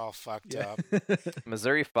alternator's all fucked up.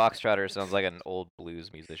 Missouri Foxtrotter sounds like an old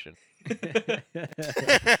blues musician.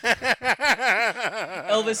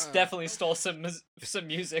 Elvis definitely stole some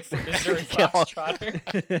music from Missouri Foxtrotter.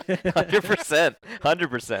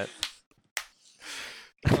 100%.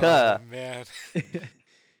 Oh man.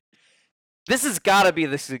 This has got to be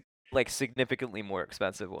the significantly more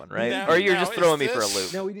expensive one, right? Now- or you're now, just is throwing me for a this-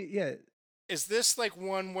 loop. No, we did. Yeah. Is this like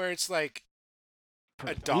one where it's like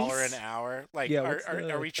Per $1 an lease? hour? Like, Yeah,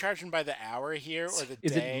 are we charging by the hour here or the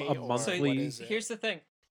Is it day? a or monthly- what is it? Here's the thing.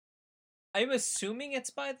 I'm assuming it's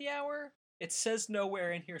by the hour. It says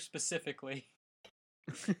nowhere in here specifically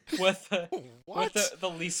what What? the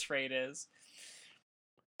lease rate is.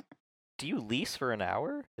 Do you lease for an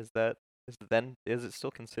hour? Is it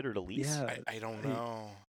still considered a lease? Yeah. I don't know.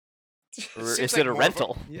 Or seems is like it a more of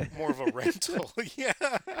rental? Yeah. More of a rental, yeah.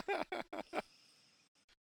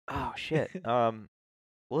 Oh shit.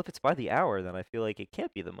 Well, if it's by the hour, then I feel like it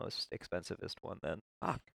can't be the most expensivest one. Then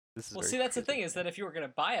fuck. This is Well, very see, that's the confusing. thing is that if you were gonna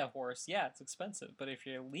buy a horse, yeah, it's expensive. But if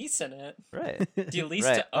you're leasing it, Right. do you lease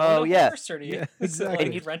Right. to own Oh, a yeah. horse, or do you Yeah, is it like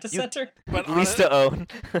exactly. you rent a You- center? But Lease to own.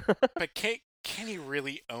 But can you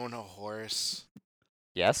really own a horse?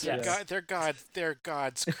 Yes. Yes. They're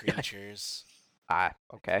God's creatures.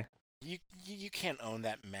 Okay. You can't own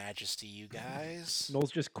that majesty, you guys.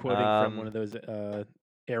 Noel's just quoting from one of those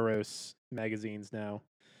Eros magazines now.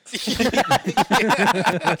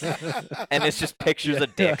 And it's just pictures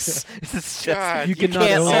of dicks. It's just, God, You you cannot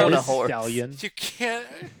can't own own a this horse. stallion. You can't.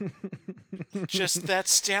 Just that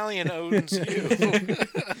stallion owns you.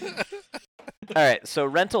 All right. So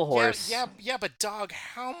rental horse. Yeah, but dog,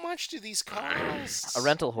 how much do these cost? A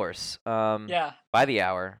rental horse. Yeah, By the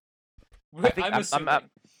hour. think I'm I'm- assuming. I'm-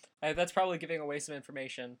 That's probably giving away some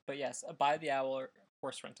information, but yes, a by the hour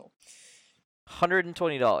horse rental,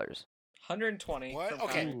 $120. 120. What? from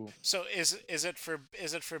Okay. Connor. Ooh. So is it for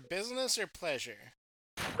business or pleasure?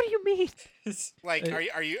 What do you mean? Like, Uh,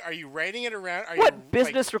 are you riding it around? Are What you,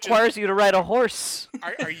 business like, requires you to ride a horse?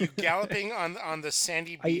 Are you galloping on the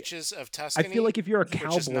sandy beaches of I Tuscany? feel like if you're a Which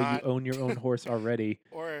is cowboy, not- you own your own horse already.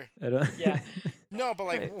 Or I don't- Yeah. no, but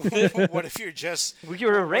like, Right. what if you're just Well,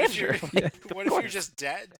 you're a what if you're- rancher. Like, of what if you're course. just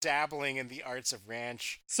dabbling in the arts of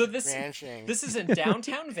So this ranching? is in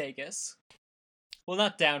downtown Vegas. Well,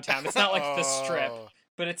 not downtown. It's not like the strip, Oh.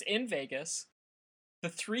 but it's in Vegas. The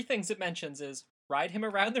three things it mentions is ride him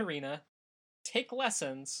around the arena, take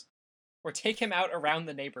lessons, or take him out around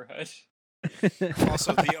the neighborhood.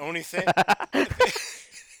 Also, the only thing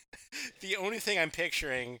the only thing I'm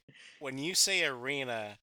picturing when you say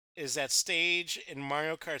arena is that stage in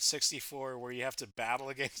Mario Kart 64 where you have to battle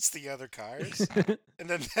against the other cars, and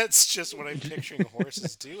then that's just what I'm picturing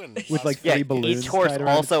horses doing. With, like, Yeah, three balloons each horse tied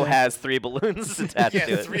around its also neck. has 3 balloons attached yeah,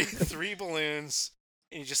 to it. three balloons,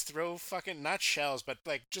 and you just throw fucking not shells, but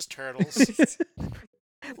like just turtles.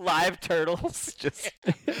 Live turtles. Just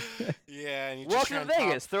Yeah, and you just try welcome to and pop-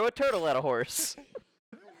 Vegas. Throw a turtle at a horse.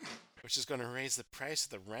 which is going to raise the price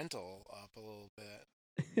of the rental up a little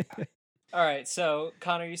bit. All right, so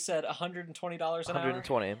Connor, you said $120 an hour.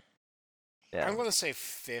 120. Yeah. I'm going to say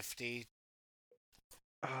 50.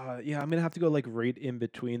 Yeah, I'm gonna have to go like right in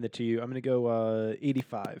between the two. I'm gonna go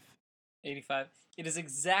 85. 85. It is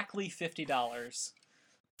exactly $50.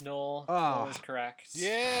 Noel Ah. is correct.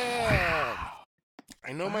 Yeah.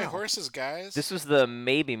 I know my Wow. horses, guys. This was the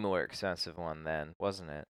maybe more expensive one then, wasn't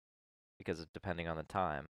it? Because of depending on the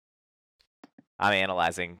time. I'm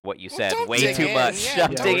analyzing what you Well, said don't way dig too in. much. Yeah,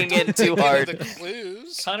 I'm don't- digging don't in dig too into hard. The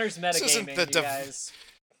clues. Connor's This isn't metagaming, the you div- guys.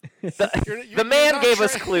 The man gave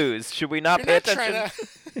us clues. Should we not You're pay not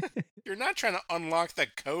attention? You're not trying to unlock the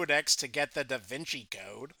codex to get the Da Vinci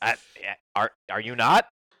Code. Yeah, are you not?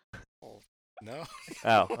 No.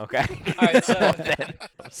 Oh, okay. All right, so- Then,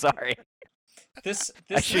 I'm sorry. This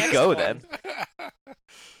I should next go one then.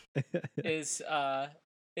 is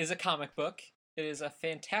a comic book. It is a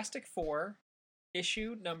Fantastic Four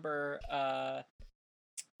issue number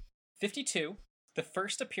 52, the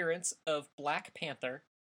first appearance of Black Panther.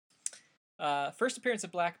 First appearance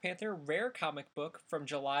of Black Panther, rare comic book from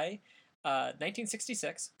July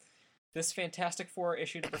 1966. This Fantastic Four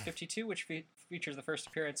issue number 52, which features the first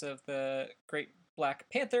appearance of the Great Black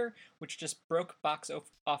Panther, which just broke box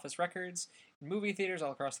office records in movie theaters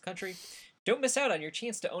all across the country. Don't miss out on your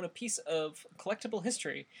chance to own a piece of collectible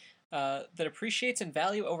history that appreciates in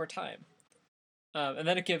value over time. And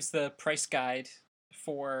then it gives the price guide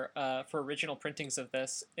for original printings of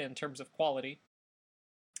this in terms of quality.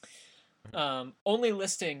 Only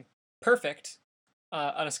listing perfect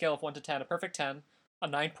on a scale of 1 to 10, a perfect 10, a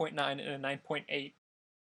 9.9, and a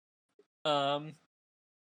 9.8.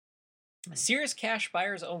 Serious cash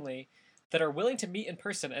buyers only that are willing to meet in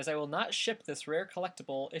person, as I will not ship this rare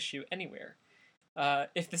collectible issue anywhere.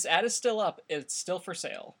 If this ad is still up, it's still for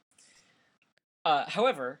sale.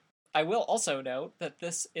 However, I will also note that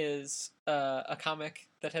this is a comic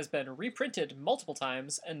that has been reprinted multiple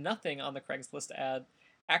times, and nothing on the Craigslist ad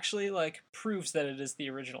actually proves that it is the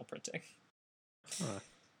original printing. Huh.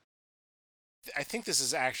 I think this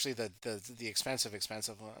is actually the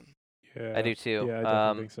expensive one. Yeah, I do too. Yeah, I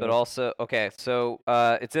definitely think so. But also, okay, so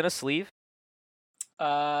it's in a sleeve.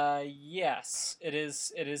 Yes, it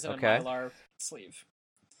is. It is in Okay. a Mylar sleeve.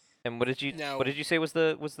 And what did you say was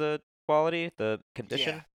the quality, the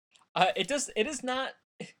condition? Yeah. It is not.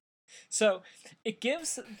 So it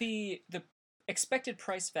gives the expected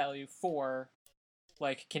price value for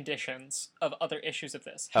like conditions of other issues of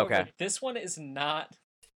this. However, this one is not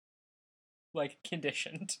like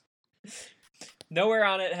conditioned. Nowhere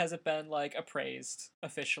on it has it been like appraised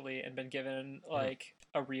officially and been given like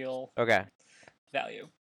a real value.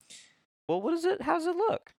 Well, what is it? How's it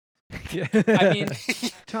look? I mean,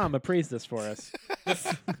 Tom, appraise this for us.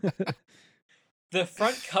 The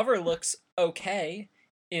front cover looks okay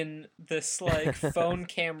in this like phone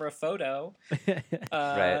camera photo,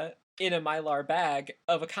 right, in a Mylar bag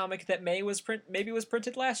of a comic that maybe was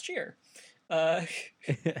printed last year.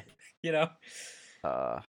 You know.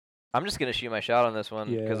 I'm just gonna shoot my shot on this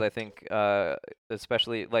one because I think,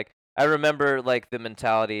 especially like I remember like the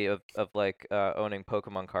mentality of like owning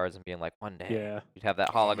Pokemon cards and being like, one day you'd have that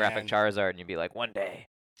holographic Charizard and you'd be like, one day.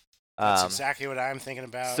 That's exactly what I'm thinking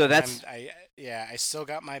about. So that's I still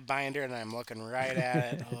got my binder and I'm looking right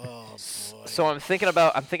at it. Oh boy. So I'm thinking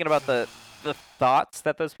about the thoughts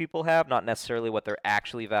that those people have, not necessarily what they're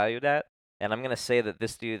actually valued at. And I'm gonna say that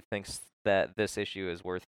this dude thinks that this issue is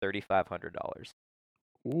worth $3,500.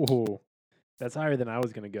 Ooh, that's higher than I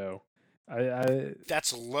was gonna go.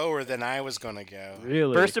 That's lower than I was gonna go.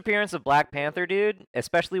 Really? First appearance of Black Panther, dude.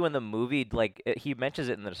 Especially when the movie, like, he mentions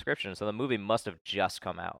it in the description, so the movie must have just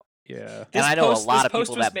come out. Yeah. And I know a lot of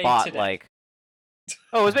people that bought today. Like.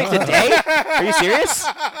 Oh, it was made today? Are you serious?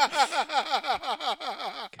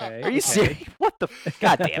 Okay. Are you serious? What the?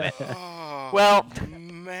 God damn it. Oh, well,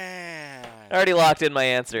 man. I already locked in my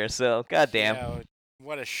answer, so god damn. Yeah,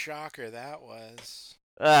 what a shocker that was.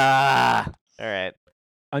 All right.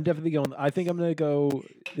 I'm definitely going. I think I'm gonna go.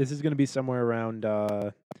 This is gonna be somewhere around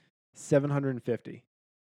 750.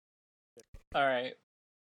 All right,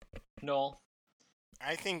 Noel.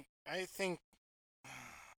 I think.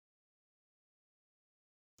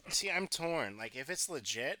 See, I'm torn. Like, if it's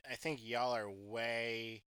legit, I think y'all are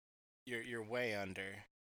way. You're way under.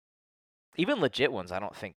 Even legit ones, I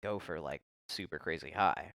don't think go for like super crazy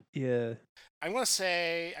high. Yeah. I'm gonna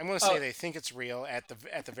say they think it's real at the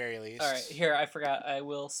very least. All right, here, I forgot. I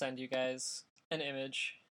will send you guys an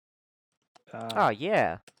image. Oh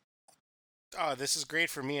yeah. Oh, this is great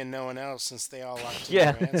for me and no one else since they all locked in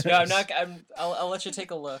yeah. their answers. No, I'm not. I'll let you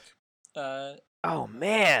take a look. Oh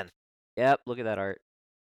man. Yep. Look at that art.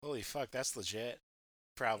 Holy fuck, that's legit.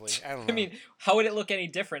 Probably. I don't know. I mean, how would it look any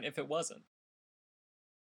different if it wasn't?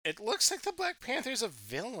 It looks like the Black Panther's a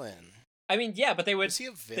villain. I mean, yeah, but they would. Is he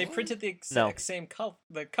a villain? They printed the exact same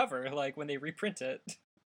the cover, like when they reprint it.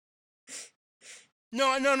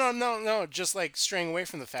 No. Just like straying away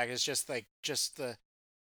from the fact, it's just the.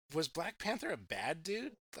 Was Black Panther a bad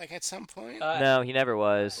dude? Like at some point? No, he never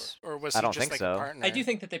was. Or was I he don't just think like so. a partner? I do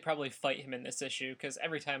think that they probably fight him in this issue because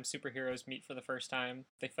every time superheroes meet for the first time,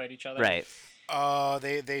 they fight each other. Right. Oh,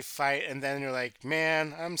 they fight, and then you're like,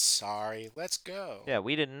 man, I'm sorry. Let's go. Yeah,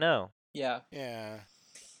 we didn't know. Yeah. Yeah.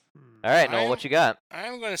 All right, Noel, what you got?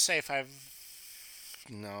 I'm going to say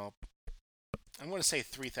No. I'm going to say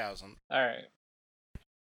 3,000. All right.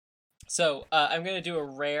 So I'm going to do a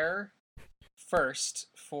rare first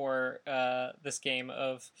for this game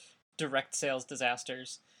of direct sales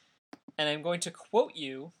disasters. And I'm going to quote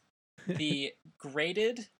you the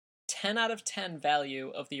graded 10 out of 10 value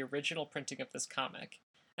of the original printing of this comic.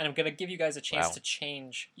 And I'm going to give you guys a chance to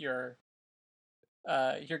change your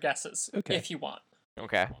guesses if you want.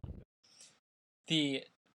 Okay. The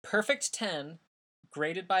perfect 10,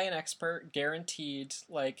 graded by an expert, guaranteed,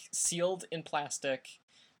 like sealed in plastic,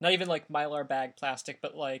 not even like Mylar bag plastic,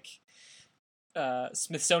 but like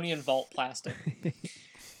Smithsonian vault plastic,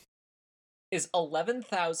 is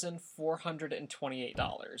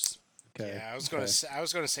 $11,428. Okay. Yeah, I was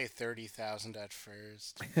going to say 30,000 at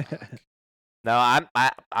first. No, I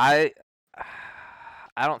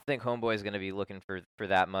don't think Homeboy's going to be looking for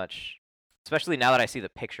that much, especially now that I see the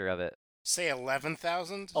picture of it. Say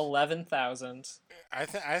 11,000? 11,000. I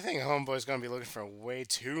think Homeboy's going to be looking for way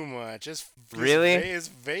too much. Really? It's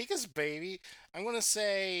Vegas, baby. I'm going to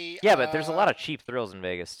say... Yeah, but there's a lot of cheap thrills in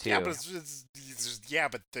Vegas, too. Yeah, but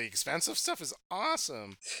but the expensive stuff is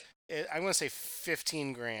awesome. I'm going to say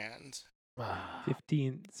 15 grand.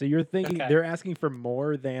 15. So you're thinking they're asking for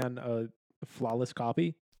more than a flawless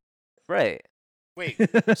copy? Right. Wait,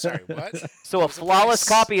 sorry, what? So a flawless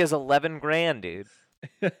copy is 11 grand, dude.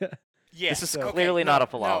 Yeah. This is okay, clearly not a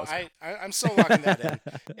flawless. No, I'm still locking that in.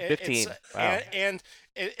 15. Wow. And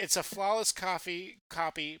it's a flawless copy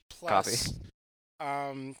plus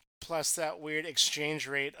plus that weird exchange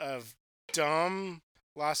rate of dumb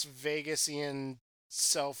Las Vegasian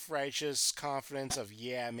self-righteous confidence of,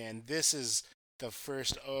 yeah, man, this is the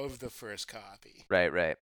first of the first copy.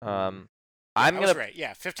 Right. I was right.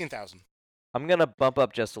 Yeah, 15,000. I'm gonna bump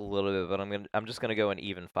up just a little bit, but I'm just gonna go an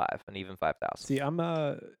even 5,000. See, I'm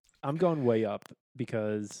going way up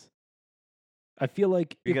because I feel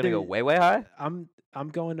like You're gonna go way high. I'm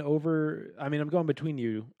going over. I mean, I'm going between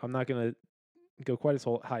you. I'm not gonna go quite as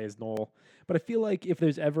high as Noel, but I feel like if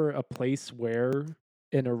there's ever a place where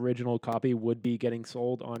an original copy would be getting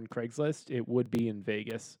sold on Craigslist, it would be in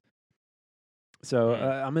Vegas. So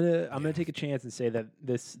I'm gonna take a chance and say that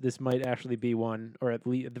this might actually be one, or at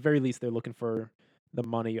the very least they're looking for the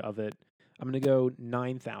money of it. I'm gonna go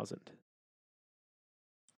 9,000.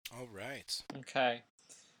 All right. Okay.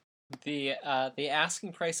 The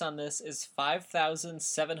asking price on this is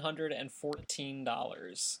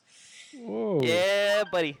 $5,714. Whoa! Yeah,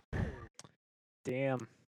 buddy. Damn.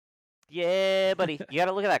 Yeah, buddy. You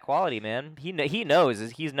gotta look at that quality, man. He knows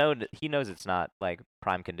it's not like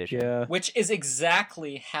prime condition. Yeah. Which is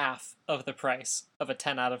exactly half of the price of a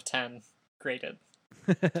 10 out of 10 graded.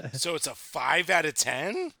 So it's a 5 out of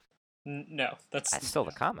 10? No, that's still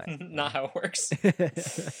the comic. Not how it works.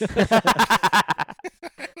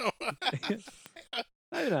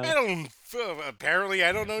 I don't know. Apparently,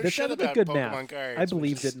 I don't know That shit sounded like about good Pokemon math. cards. I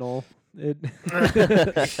believed it, Noel.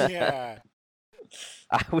 Yeah.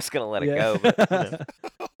 I was gonna let it go, but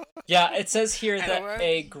Yeah, it says here that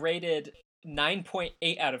a graded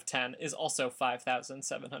 9.8 out of 10 is also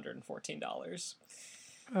 $5,714.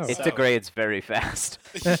 Oh. it degrades very fast.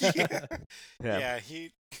 Yeah.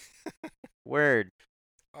 Word.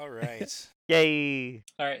 All right. Yay.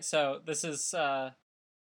 All right, so this is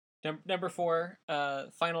number 4,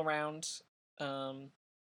 final round.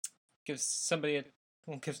 Gives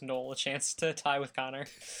Noel a chance to tie with Connor.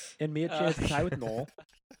 And me a chance to tie with Noel.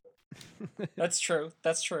 That's true.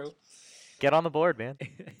 Get on the board, man.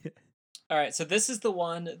 All right, so this is the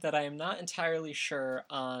one that I am not entirely sure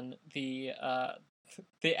on the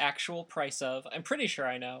actual price of. I'm pretty sure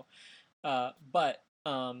I know, but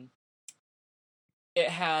it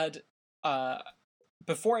had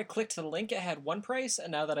before I clicked the link, it had one price,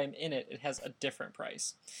 and now that I'm in it, it has a different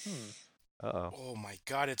price. Uh-oh. Oh my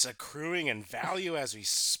God! It's accruing in value as we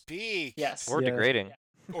speak. Yes, Or degrading.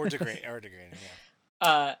 Or degrading.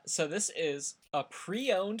 Yeah. So this is a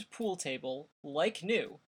pre-owned pool table, like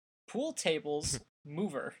new. Pool tables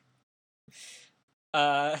mover.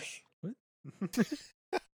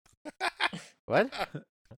 What?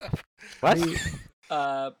 What?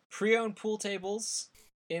 Pre-owned pool tables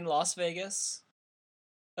in Las Vegas.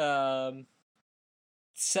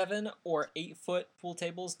 7 or 8 foot pool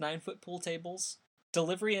tables, 9 foot pool tables.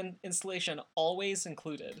 Delivery and installation always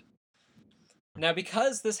included. Now,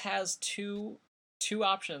 because this has two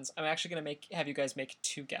options, I'm actually gonna have you guys make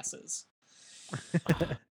 2 guesses.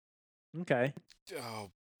 Okay. Oh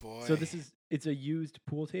boy. So it's a used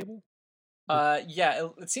pool table? Yeah,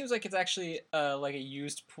 it seems like it's actually like a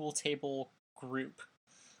used pool table group.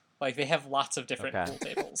 Like they have lots of different pool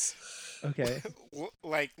tables. Okay.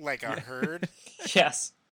 like a herd?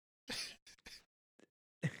 Yes.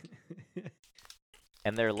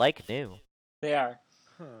 And they're like new. They are.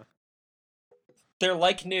 Huh. They're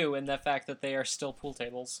like new in the fact that they are still pool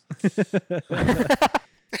tables.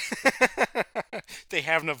 They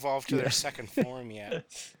haven't evolved to their second form yet.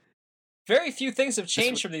 Very few things have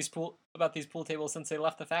changed from about these pool tables since they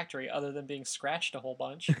left the factory, other than being scratched a whole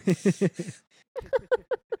bunch. This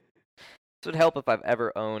would help if I've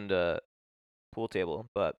ever owned a pool table,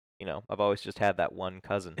 but I've always just had that one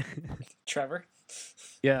cousin. Trevor?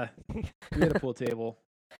 Yeah. We had a pool table.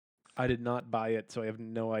 I did not buy it, so I have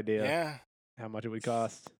no idea how much it would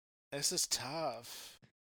cost. This is tough.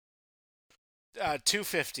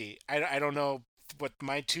 $250. I don't know what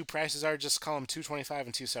my 2 prices are. Just call them $225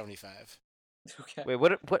 and $275. Okay. Wait,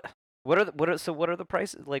 what are the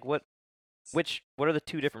prices? Like what are the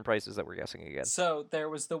 2 different prices that we're guessing again? So there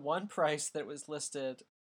was the one price that was listed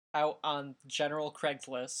out on general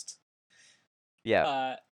Craigslist.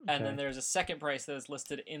 Yeah. And then there's a second price that is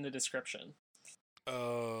listed in the description.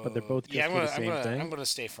 But they're both just for the same thing? I'm gonna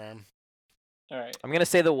stay firm. All right. I'm gonna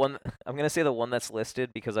say the one that's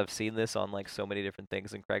listed because I've seen this on like so many different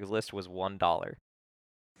things in Craigslist was $1.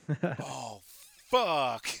 Oh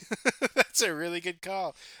fuck! That's a really good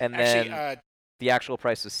call. And then the actual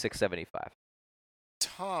price was $675.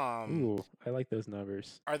 Tom. Ooh, I like those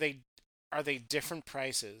numbers. Are they different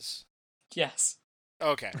prices? Yes.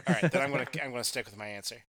 Okay, all right. Then I'm gonna stick with my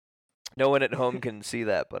answer. No one at home can see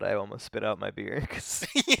that, but I almost spit out my beer because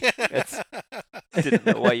didn't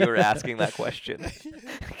know why you were asking that question.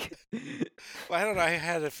 Well, I don't know. I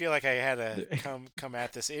had to feel like I had to come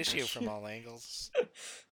at this issue from all angles.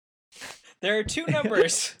 There are two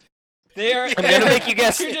numbers. I'm gonna make you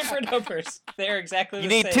guess. Two different numbers. They are exactly the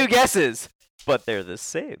same. You need two guesses, but they're the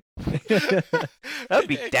same. That'd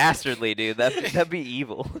be dastardly, dude. That'd be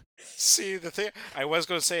evil. See, the thing I was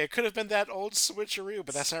going to say, it could have been that old switcheroo,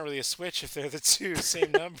 but that's not really a switch if they're the two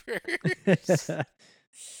same numbers.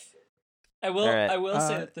 I will All right. I will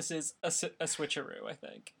say that this is a switcheroo, I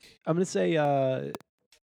think. I'm gonna say the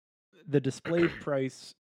displayed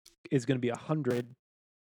price is gonna be 100,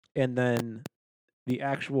 and then the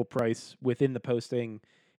actual price within the posting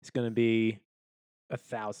is gonna be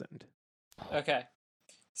 1,000. Okay.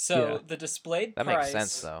 So Yeah. the displayed That price makes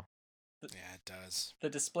sense, though. Yeah, it does. The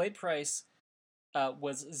displayed price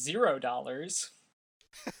was $0.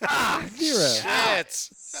 Zero. Shit!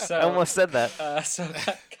 So I almost said that. So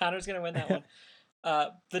Connor's gonna win that one.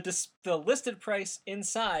 The listed price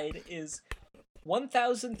inside is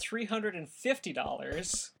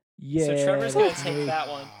 $1,350. Yeah. So Trevor's gonna take that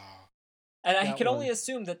one. And I That can only one.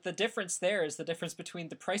 assume that the difference there is the difference between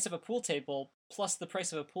the price of a pool table plus the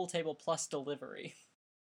price of a pool table plus delivery.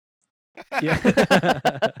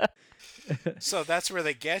 Yeah. So that's where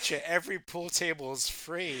they get you. Every pool table is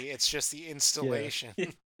free. It's just the installation.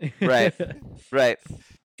 Right. Right.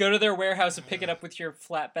 Go to their warehouse and pick it up with your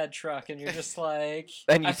flatbed truck, and you're just like,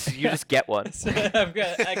 Then you just get one. I'm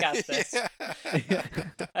good. I got this. Yeah.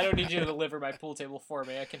 I don't need you to deliver my pool table for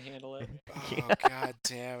me. I can handle it. Oh, god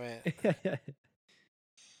damn it.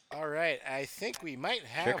 All right, I think we might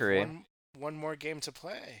have Trickery. one more game to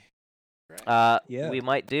play. Right? Yeah. We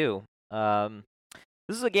might do.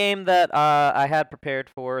 This is a game that I had prepared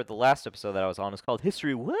for the last episode that I was on. It's called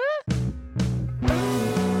History What?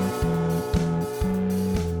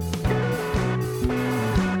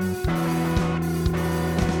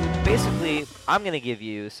 Basically, I'm going to give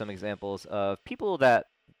you some examples of people that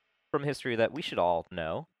from history that we should all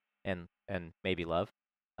know and maybe love.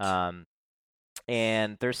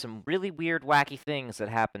 And there's some really weird, wacky things that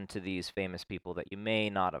happen to these famous people that you may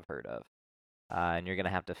not have heard of. And you're going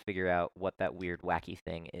to have to figure out what that weird, wacky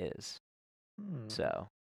thing is. So,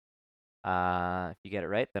 if you get it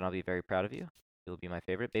right, then I'll be very proud of you. You'll be my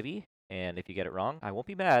favorite, baby. And if you get it wrong, I won't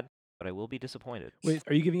be mad, but I will be disappointed. Wait,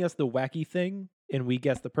 are you giving us the wacky thing and we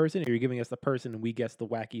guess the person, or are you giving us the person and we guess the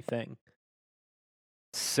wacky thing?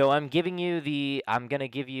 So I'm going to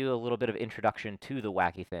give you a little bit of introduction to the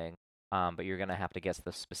wacky thing, but you're going to have to guess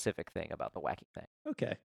the specific thing about the wacky thing.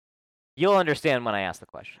 Okay. You'll understand when I ask the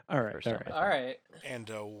question. All right. First All off, right. I All think. right. And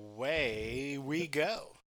away we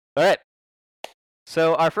go. All right.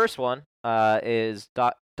 So our first one is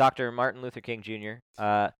Dr. Martin Luther King Jr.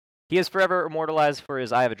 He is forever immortalized for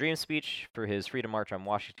his I Have a Dream speech, for his Freedom March on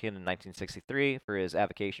Washington in 1963, for his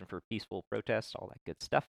advocacy for peaceful protest, all that good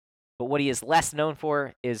stuff. But what he is less known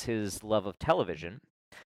for is his love of television.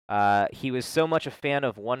 He was so much a fan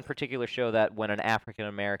of one particular show that when an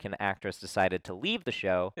African-American actress decided to leave the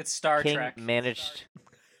show, It's Star King Trek. managed...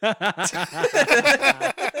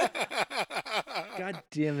 God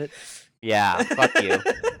damn it. Yeah, fuck you.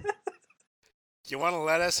 You want to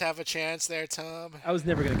let us have a chance there, Tom? I was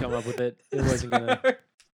never going to come up with it. It wasn't going to.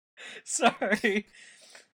 Sorry.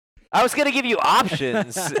 I was going to give you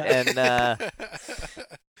options, and I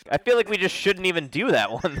feel like we just shouldn't even do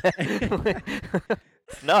that one.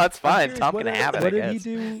 No, it's fine. Tom can have it, What I did he guess.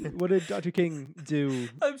 do? What did Dr. King do?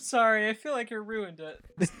 I'm sorry. I feel like you ruined it.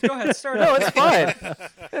 Go ahead. Start No, over. it's fine.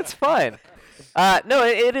 It's fine. No,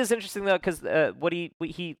 it is interesting though, because what he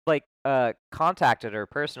contacted her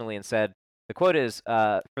personally and said, the quote is,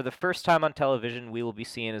 "For the first time on television, we will be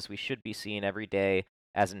seen as we should be seen every day,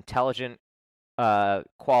 as intelligent,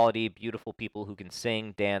 quality, beautiful people who can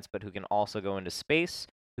sing, dance, but who can also go into space,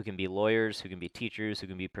 who can be lawyers, who can be teachers, who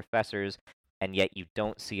can be professors, and yet you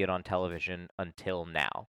don't see it on television until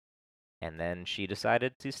now." And then she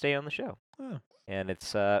decided to stay on the show. Oh. And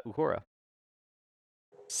it's Uhura.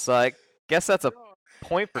 So I guess that's a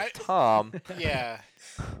point for Tom. Yeah.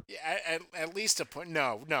 At least a point.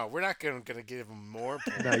 No, we're not gonna give him more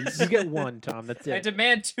points. No, you get one, Tom. That's I it.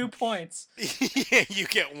 demand 2 points. Yeah, you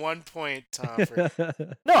get 1 point, Tom, for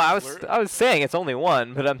No, I was saying it's only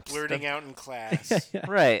one, but I'm blurting out in class.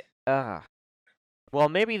 right. Well,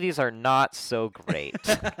 maybe these are not so great.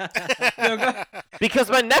 No, go. Because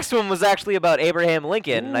my next one was actually about Abraham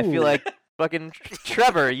Lincoln, and I feel Ooh. like fucking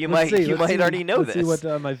Trevor, you might already know let's this. see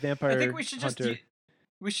what my vampire I think we should just. hunter.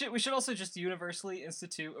 We should also just universally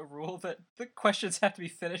institute a rule that the questions have to be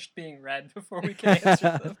finished being read before we can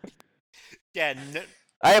answer them. Yeah.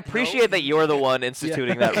 I appreciate that you're the one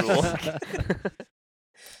instituting that rule.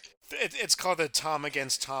 It's called the Tom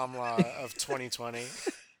against Tom law of 2020.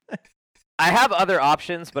 I have other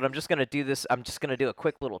options, but I'm just gonna do this. I'm just gonna do a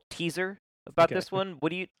quick little teaser about this one.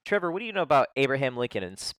 Trevor? What do you know about Abraham Lincoln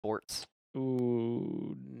in sports?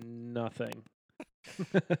 Ooh, nothing.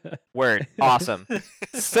 Word. Awesome.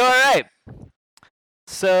 So, all right.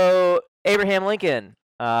 So, Abraham Lincoln,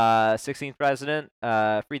 16th president,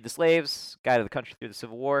 freed the slaves, guided the country through the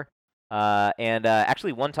Civil War. And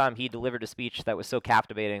actually, one time he delivered a speech that was so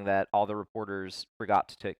captivating that all the reporters forgot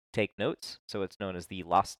to take notes. So it's known as the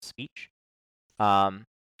lost speech.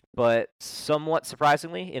 But somewhat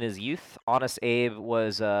surprisingly, in his youth, Honest Abe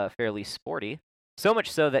was fairly sporty. So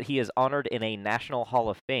much so that he is honored in a National Hall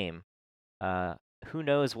of Fame. Who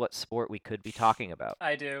knows what sport we could be talking about?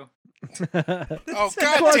 I do. Oh,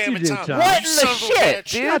 God damn it, Tom! What in the shit,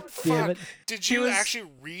 dude? God damn it! Did you actually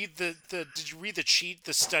read the cheat,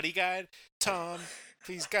 the study guide, Tom?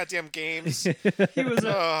 These goddamn games. He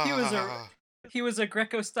was a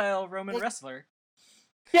Greco-style Roman wrestler.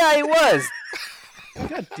 Yeah, he was.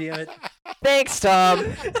 God damn it! Thanks, Tom.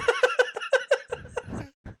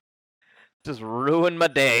 Just ruined my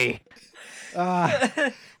day.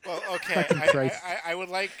 Well, okay. I would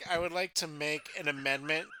like to make an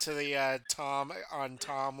amendment to the Tom on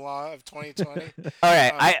Tom law of 2020. All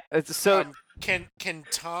right, can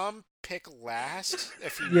Tom pick last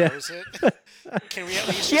if he knows it? Can we at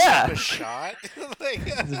least just have a shot?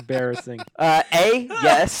 It's embarrassing.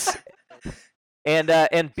 Yes.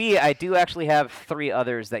 And B, I do actually have 3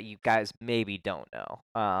 others that you guys maybe don't know.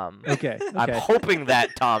 Okay. I'm hoping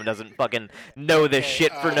that Tom doesn't fucking know this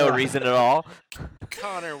shit for no reason at all.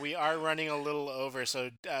 Connor, we are running a little over, so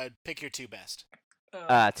pick your 2 best.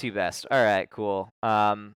 2 best. All right, cool.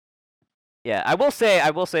 Yeah, I will say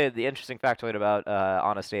the interesting factoid about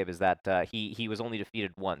Honest Abe is that he was only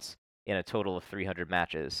defeated once in a total of 300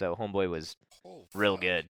 matches, so homeboy was real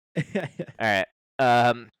good. All right.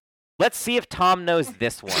 Let's see if Tom knows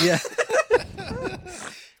this one. Yeah.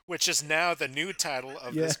 Which is now the new title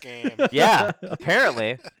of this game. Yeah,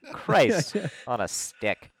 apparently. Christ, on a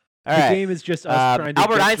stick. All right. The game is just us trying to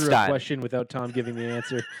Albert get Einstein. through a question without Tom giving the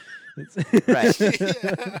answer. Right.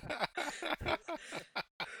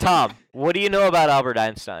 Tom, what do you know about Albert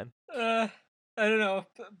Einstein? I don't know.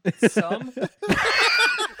 Some?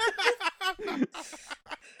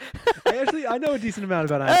 I know a decent amount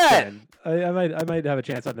about Einstein. I might have a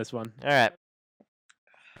chance on this one. All right.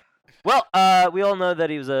 Well, we all know that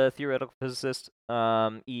he was a theoretical physicist.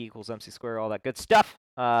 E equals MC squared, all that good stuff.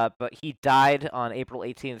 But he died on April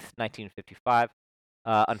 18th, 1955.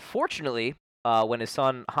 Unfortunately, when his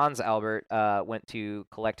son Hans Albert went to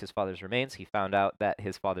collect his father's remains, he found out that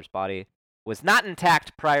his father's body was not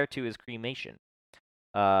intact prior to his cremation.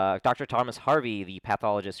 Dr. Thomas Harvey, the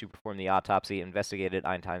pathologist who performed the autopsy, investigated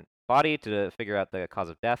Einstein's body to figure out the cause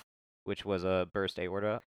of death, which was a burst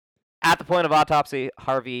aorta. At the point of autopsy,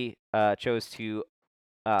 Harvey chose to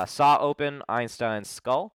saw open Einstein's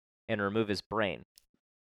skull and remove his brain.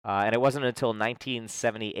 And it wasn't until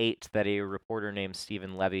 1978 that a reporter named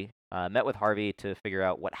Stephen Levy met with Harvey to figure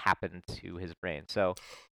out what happened to his brain. So,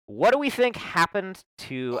 what do we think happened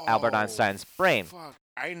to Albert Einstein's brain? Fuck.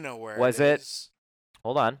 I know where was it it. is.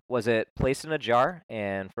 Hold on. Was it placed in a jar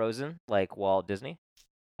and frozen like Walt Disney?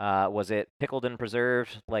 Was it pickled and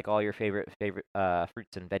preserved like all your favorite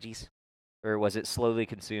fruits and veggies? Or was it slowly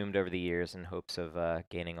consumed over the years in hopes of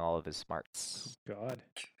gaining all of his smarts? God.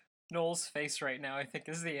 Noel's face right now, I think,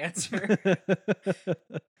 is the answer.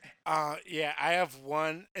 Yeah, I have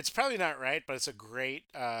one. It's probably not right, but it's a great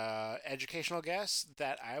educational guess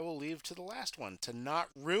that I will leave to the last one to not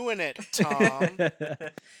ruin it, Tom.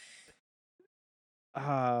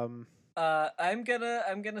 I'm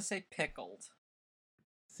gonna say pickled.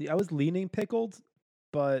 See, I was leaning pickled,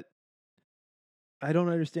 but I don't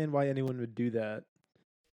understand why anyone would do that.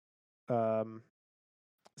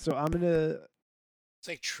 So I'm gonna. It's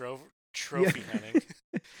like trophy hunting.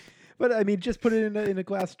 But I mean, just put it in a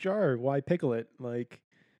glass jar. Why pickle it? Like,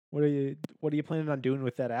 what are you planning on doing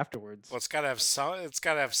with that afterwards? Well, it's gotta have some. It's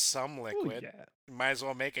gotta have some liquid. Oh, yeah. You might as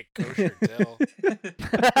well make it kosher dill.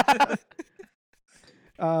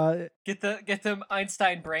 Get them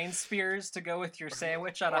Einstein brain spears to go with your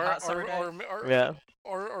sandwich on a hot summer day.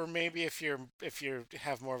 Or maybe if you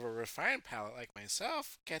have more of a refined palate like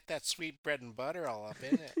myself, get that sweet bread and butter all up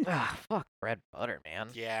in it. Fuck bread and butter, man.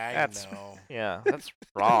 Yeah, I know. Yeah, that's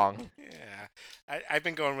wrong. Yeah, I've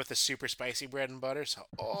been going with the super spicy bread and butter, so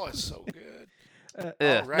it's so good.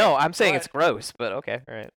 Right. No, I'm saying it's gross, but okay,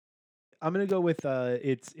 all right. I'm gonna go with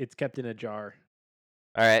it's kept in a jar.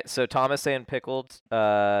 All right, so Tom is saying pickled,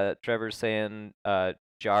 Trevor's saying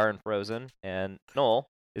jar and frozen, and Noel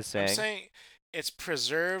is saying... I'm saying it's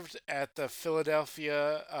preserved at the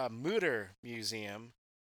Philadelphia Mutter Museum,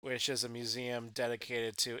 which is a museum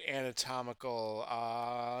dedicated to anatomical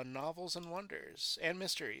novels and wonders and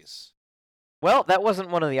mysteries. Well, that wasn't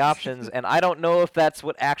one of the options, and I don't know if that's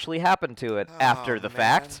what actually happened to it after the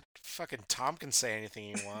fact. Fucking Tom can say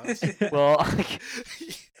anything he wants. Well,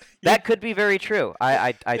 that could be very true.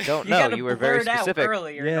 I don't know. You were very specific. Out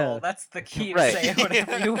earlier, yeah. Noel. That's the key to Right. say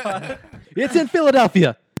whatever you want. It's in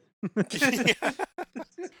Philadelphia.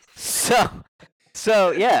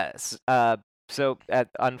 So yes. So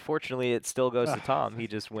unfortunately, it still goes to Tom. He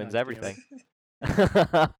just wins everything.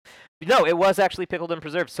 No, it was actually pickled and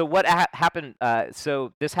preserved. So what happened?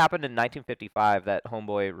 So this happened in 1955. That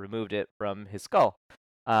Homeboy removed it from his skull.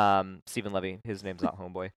 Stephen Levy. His name's not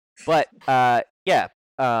Homeboy. But yeah.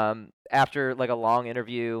 After like a long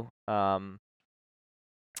interview,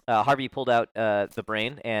 Harvey pulled out the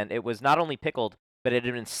brain, and it was not only pickled, but it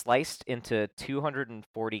had been sliced into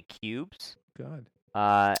 240 cubes. God.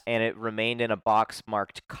 And it remained in a box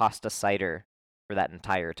marked Costa Cider for that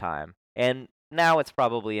entire time. And now it's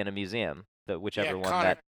probably in a museum, whichever one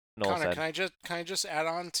that Noel Connor, said. can I just add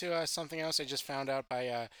on to something else I just found out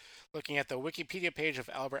by looking at the Wikipedia page of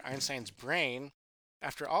Albert Einstein's brain?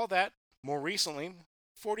 After all that, more recently,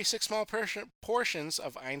 46 small portions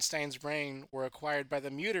of Einstein's brain were acquired by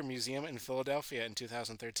the Mutter Museum in Philadelphia in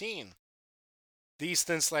 2013. These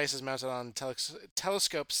thin slices mounted on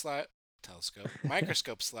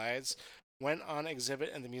microscope slides went on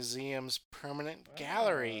exhibit in the museum's permanent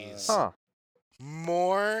galleries. Huh.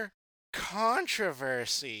 More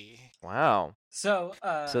controversy. Wow. So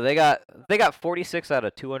they got 46 out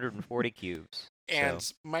of 240 cubes.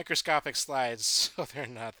 And microscopic slides, so they're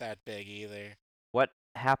not that big either. What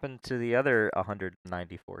happened to the other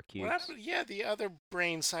 194 cubes? What happened? Yeah, the other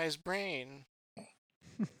brain-sized brain.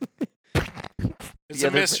 It's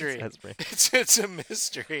a mystery. It's a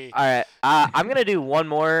mystery. All right, I'm gonna do one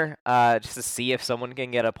more, just to see if someone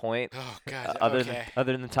can get a point. Oh God. Other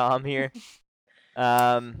than Tom here.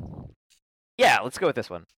 Yeah, let's go with this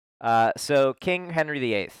one. So King Henry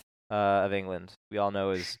VIII of England, we all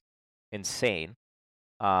know is insane.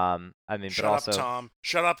 I mean, shut but also... up, Tom.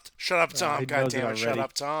 Shut up, Tom. God damn it, shut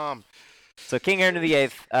up, Tom. So King Henry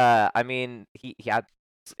VIII, I mean, he had,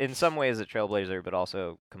 in some ways, a trailblazer, but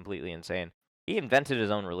also completely insane. He invented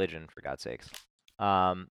his own religion, for God's sakes.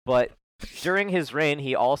 But during his reign,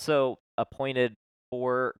 he also appointed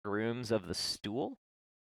 4 grooms of the stool,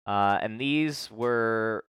 and this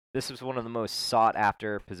was one of the most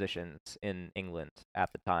sought-after positions in England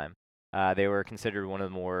at the time. They were considered one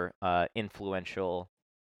of the more influential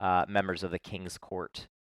members of the king's court.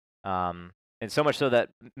 And so much so that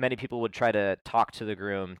many people would try to talk to the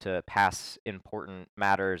groom to pass important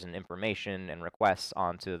matters and information and requests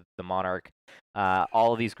on to the monarch.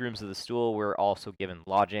 All of these grooms of the stool were also given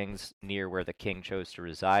lodgings near where the king chose to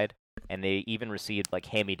reside, and they even received like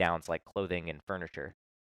hand-me-downs like clothing and furniture.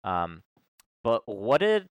 But what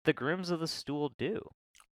did the grooms of the stool do?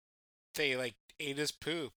 They like ate his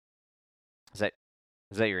poop. Is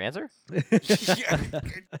that your answer?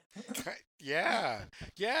 Yeah,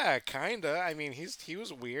 kinda. I mean, he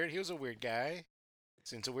was weird. He was a weird guy.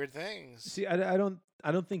 He's into weird things. See, I don't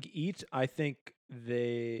think eat. I think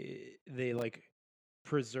they like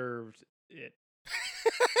preserved it.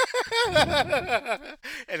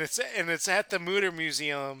 and it's at the Mutter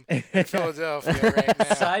Museum in Philadelphia right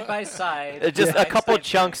now. Side by side. Just a couple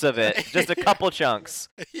chunks of it. Just a couple chunks.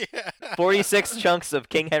 Yeah. 46 chunks of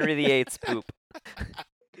King Henry VIII's poop.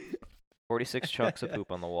 46 chunks of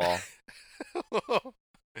poop on the wall.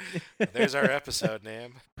 There's our episode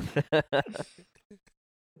name.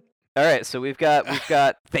 All right, so we've got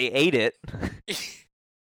they ate it.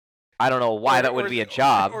 I don't know why that would be a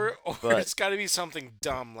job. Or but... it's got to be something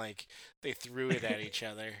dumb, like they threw it at each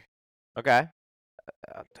other. Okay.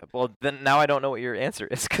 Well, then now I don't know what your answer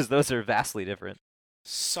is, because those are vastly different.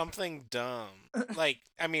 Something dumb. Like,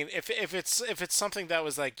 I mean, if it's something that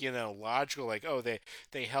was like, logical, like, oh,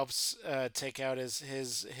 they helped take out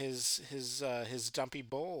his dumpy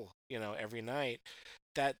bowl, every night.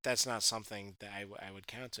 That's not something that I would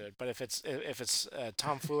count to it. But if it's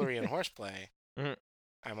tomfoolery and horseplay, mm-hmm.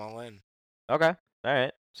 I'm all in. Okay. All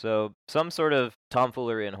right. So some sort of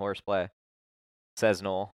tomfoolery and horseplay, says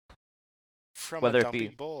Noel. From a dumpy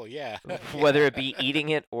bowl, yeah. Whether it be eating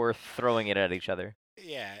it or throwing it at each other.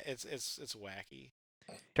 Yeah, it's wacky.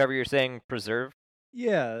 Trevor, you're saying preserve?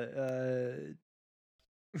 Yeah.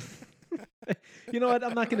 You know what?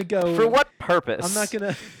 I'm not going to go. For what purpose? I'm not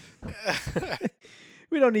going to.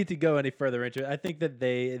 We don't need to go any further into it. I think that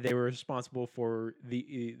they were responsible for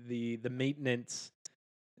the maintenance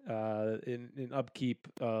in upkeep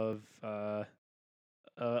of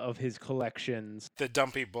his collections. The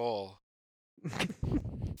Dumpy Bowl.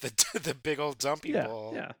 the big old Dumpy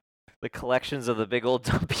Bowl. Yeah. The collections of the big old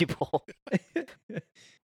Dumpy Bowl.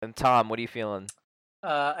 And Tom, what are you feeling?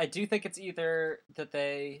 I do think it's either that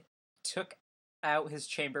they took out his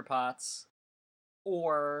chamber pots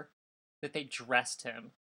or that they dressed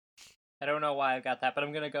him. I don't know why I got that, but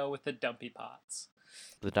I'm going to go with the Dumpy pots.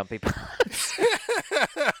 The Dumpy pots.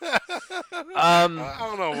 I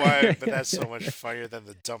don't know why, but that's so much funnier than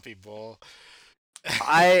the Dumpy Bowl.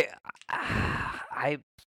 I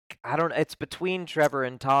don't. It's between Trevor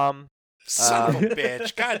and Tom. Son of a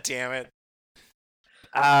bitch! God damn it!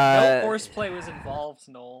 No horseplay was involved,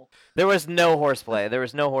 Noel. There was no horseplay. The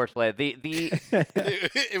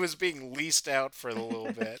It was being leased out for a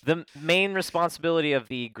little bit. The main responsibility of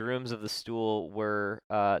the grooms of the stool were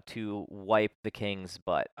to wipe the king's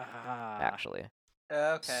butt. Actually.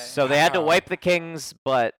 Okay. So they had to wipe the king's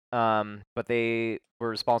butt, but they were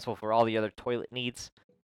responsible for all the other toilet needs.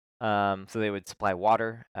 So they would supply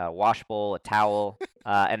water, a wash bowl, a towel,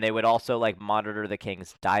 and they would also monitor the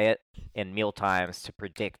king's diet and meal times to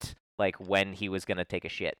predict when he was gonna take a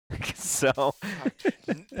shit. So,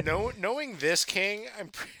 knowing this king,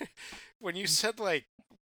 when you said what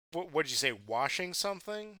did you say, washing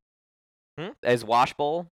something? As wash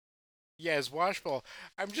bowl. Yeah, as wash bowl.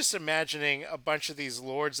 I'm just imagining a bunch of these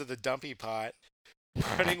lords of the Dumpy Pot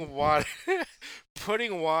putting water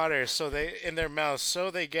in their mouths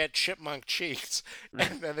so they get chipmunk cheeks,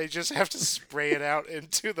 and then they just have to spray it out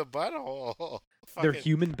into the butthole. They're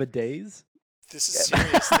human bidets? This is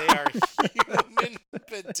serious. They are human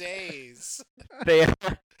bidets.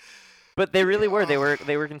 But they really were. They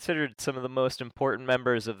were considered some of the most important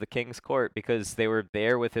members of the king's court because they were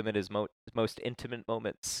there with him at his most intimate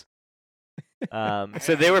moments.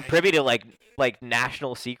 So they were privy to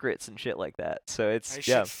national secrets and shit like that. So it's I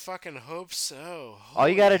should fucking hope so. All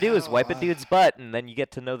you gotta do is wipe a dude's butt, and then you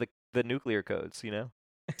get to know the nuclear codes. You know.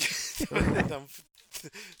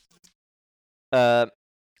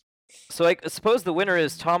 So I suppose the winner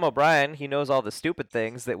is Tom O'Brien. He knows all the stupid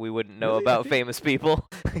things that we wouldn't know about famous people.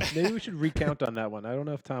 Maybe we should recount on that one. I don't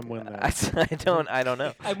know if Tom won that. I don't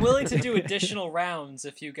know. I'm willing to do additional rounds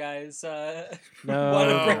if you guys want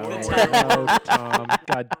to break the tie. No, Tom.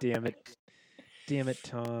 God damn it. Damn it,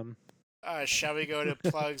 Tom. Shall we go to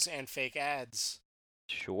plugs and fake ads?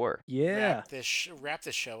 Sure. Yeah. Wrap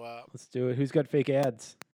this show up. Let's do it. Who's got fake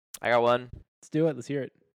ads? I got one. Let's do it. Let's hear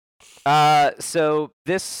it. So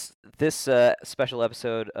this special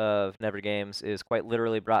episode of Never Games is quite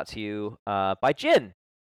literally brought to you by gin.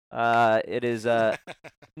 It is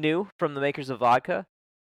new from the makers of vodka.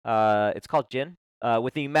 It's called gin.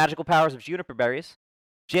 With the magical powers of juniper berries,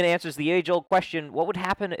 gin answers the age-old question: what would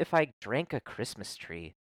happen if I drank a Christmas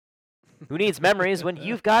tree? Who needs memories when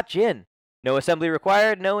you've got gin? No assembly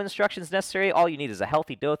required, no instructions necessary. All you need is a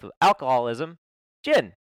healthy dose of alcoholism.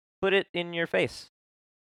 Gin. Put it in your face.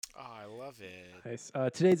 Oh, I love it. Nice.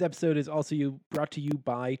 Today's episode is also brought to you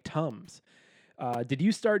by Tums. Did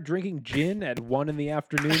you start drinking gin at 1 in the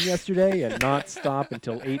afternoon yesterday and not stop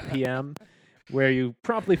until 8 p.m., where you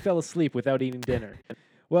promptly fell asleep without eating dinner?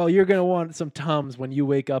 Well, you're going to want some Tums when you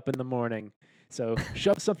wake up in the morning. So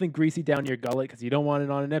shove something greasy down your gullet because you don't want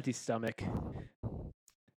it on an empty stomach.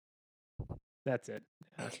 That's it.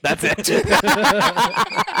 That's it.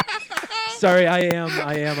 Sorry, I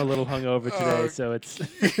am a little hungover today, so it's.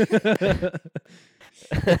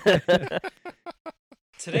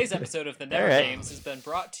 Today's episode of the Never Games has been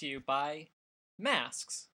brought to you by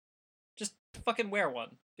masks. Just fucking wear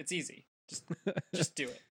one. It's easy. Just do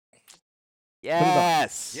it.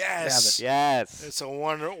 Yes. Yes. It's a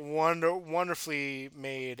wonderfully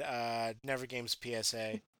made Never Games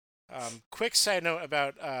PSA. Quick side note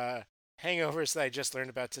about hangovers that I just learned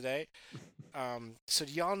about today. So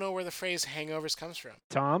do y'all know where the phrase hangovers comes from?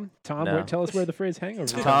 Tom, no. Tell us where the phrase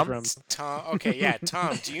hangovers Tom? comes from. Tom, okay, yeah,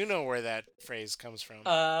 Tom, do you know where that phrase comes from?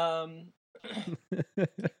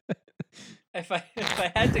 If I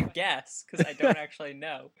had to guess, because I don't actually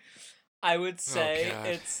know, I would say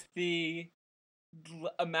it's the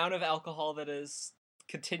amount of alcohol that is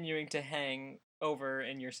continuing to hang over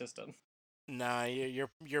in your system. Nah, you're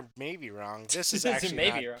maybe wrong. This is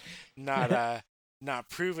actually not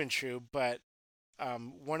proven true, but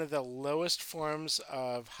one of the lowest forms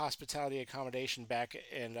of hospitality accommodation back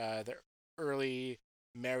in the early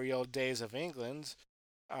merry old days of England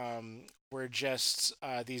were just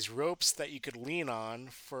these ropes that you could lean on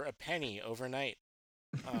for a penny overnight.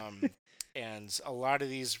 And a lot of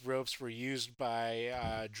these ropes were used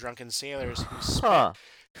by drunken sailors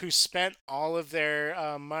who spent all of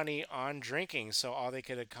their money on drinking, so all they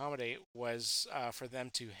could accommodate was for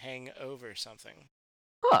them to hang over something.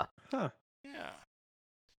 Huh. Yeah.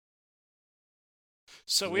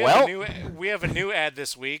 So we have a new ad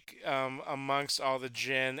this week amongst all the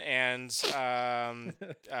gin and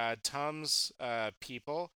Tums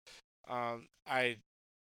people.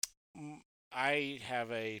 I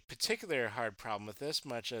have a particular hard problem with this,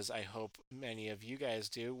 much as I hope many of you guys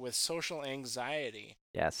do, with social anxiety.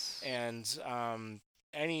 Yes. And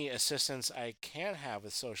any assistance I can have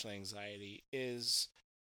with social anxiety is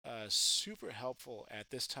super helpful at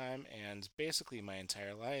this time and basically my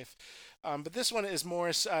entire life. But this one is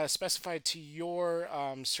more specified to your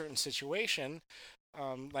certain situation.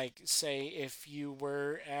 Like, say, if you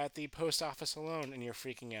were at the post office alone and you're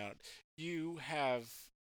freaking out, you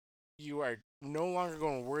are no longer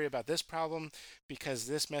going to worry about this problem because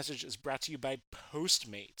this message is brought to you by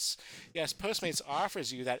Postmates. Yes, Postmates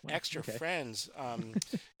offers you that extra friends.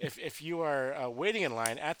 If you are waiting in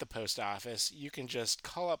line at the post office, you can just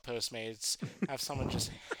call up Postmates, have someone just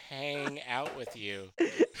hang out with you.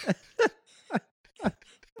 God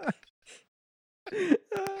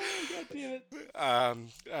damn it.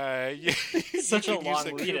 Such a long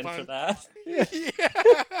lead-in for that. Yeah.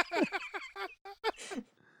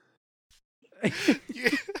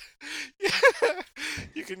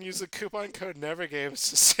 You can use the coupon code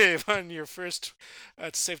NEVERGAMES to save on your first,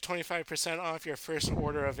 to save 25% off your first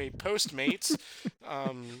order of a Postmates.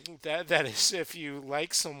 That is if you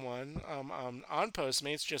like someone on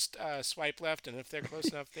Postmates, just swipe left, and if they're close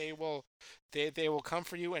enough, they will come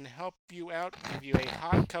for you and help you out, give you a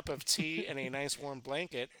hot cup of tea and a nice warm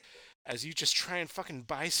blanket, as you just try and fucking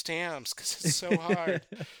buy stamps because it's so hard.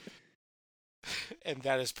 And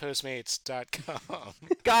that is Postmates.com.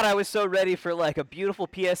 God, I was so ready for like a beautiful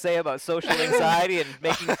PSA about social anxiety and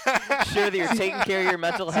making sure that you're taking care of your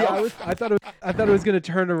mental health. I thought it was going to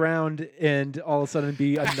turn around and all of a sudden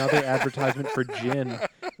be another advertisement for gin.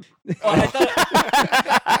 I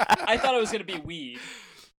thought it was going to be weed.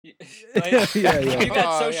 If you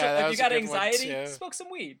got anxiety, smoke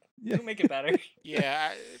some weed. It'll make it better.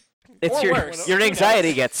 Yeah. It's worse. Your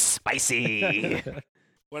anxiety gets spicy.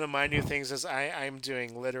 One of my new things is I'm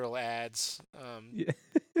doing literal ads.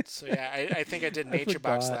 So yeah, I think I did Nature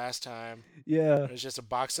Box last time. Yeah. It was just a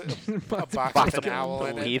box with an owl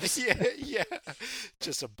in leaves. it. Yeah.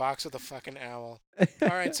 Just a box with a fucking owl. All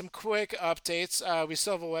right, some quick updates. We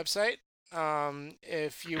still have a website.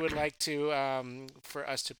 If you would like to for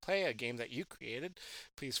us to play a game that you created,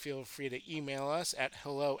 please feel free to email us at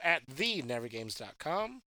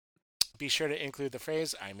hello@thenevergames.com. Be sure to include the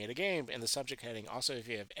phrase, I made a game, in the subject heading. Also, if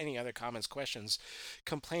you have any other comments, questions,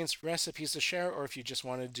 complaints, recipes to share, or if you just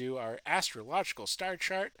want to do our astrological star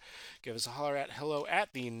chart, give us a holler at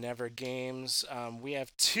hello@thenevergames. We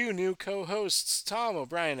have two new co-hosts, Tom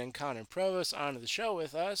O'Brien and Connor Provost, on the show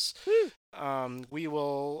with us. We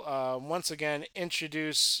will once again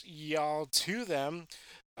introduce y'all to them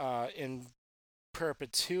in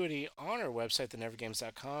perpetuity on our website,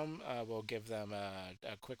 thenevergames.com. We'll give them a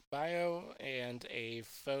quick bio and a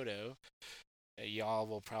photo. Y'all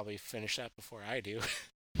will probably finish that before I do.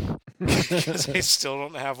 Because I still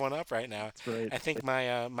don't have one up right now. Right. I think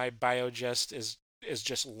my bio just is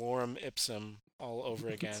just lorem ipsum all over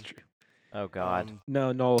again. Oh God.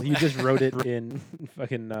 No, Noel, you just wrote it in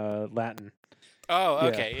fucking Latin. Oh,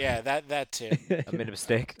 okay, yeah, that too. I made a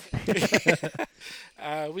mistake.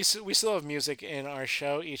 We still have music in our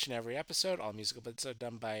show each and every episode. All musical bits are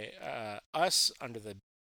done by us under the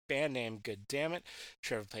band name Good Damn It.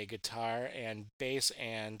 Trevor played guitar and bass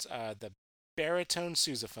and the baritone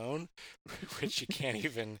sousaphone, which you can't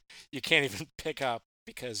even pick up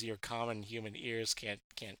because your common human ears can't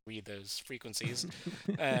read those frequencies.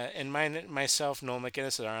 And myself, Noel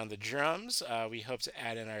McGinnis, are on the drums. We hope to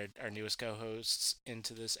add in our newest co-hosts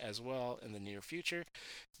into this as well in the near future.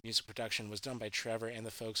 Music production was done by Trevor and the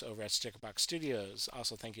folks over at Stickerbox Studios.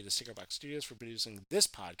 Also, thank you to Stickerbox Studios for producing this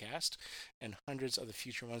podcast and hundreds of the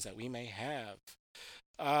future ones that we may have.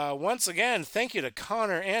 Once again, thank you to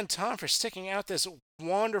Connor and Tom for sticking out this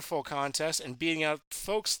wonderful contest and beating out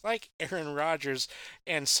folks like Aaron Rodgers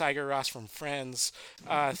and Saiger Ross from Friends.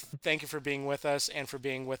 Thank you for being with us and for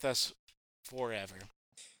being with us forever.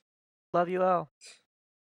 Love you all.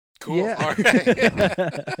 Cool. Yeah. All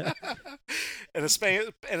right. And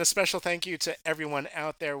a special thank you to everyone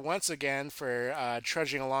out there once again for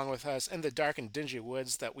trudging along with us in the dark and dingy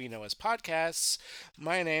woods that we know as podcasts.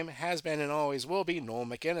 My name has been and always will be Noel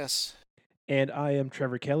McInnes. And I am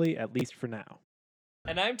Trevor Kelly, at least for now.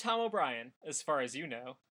 And I'm Tom O'Brien, as far as you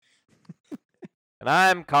know. And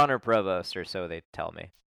I'm Connor Provost, or so they tell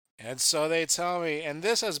me. And so they tell me. And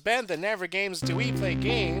this has been the Never Games Do We Play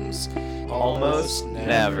Games. Almost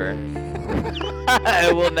never.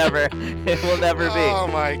 It will never be. Oh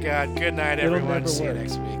my God. Good night, everyone. See you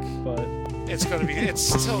next week. But it's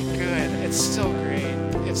still good. It's still great.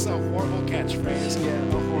 It's a horrible catchphrase.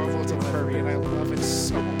 Yeah, a horrible delivery, and I love it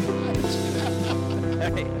so much.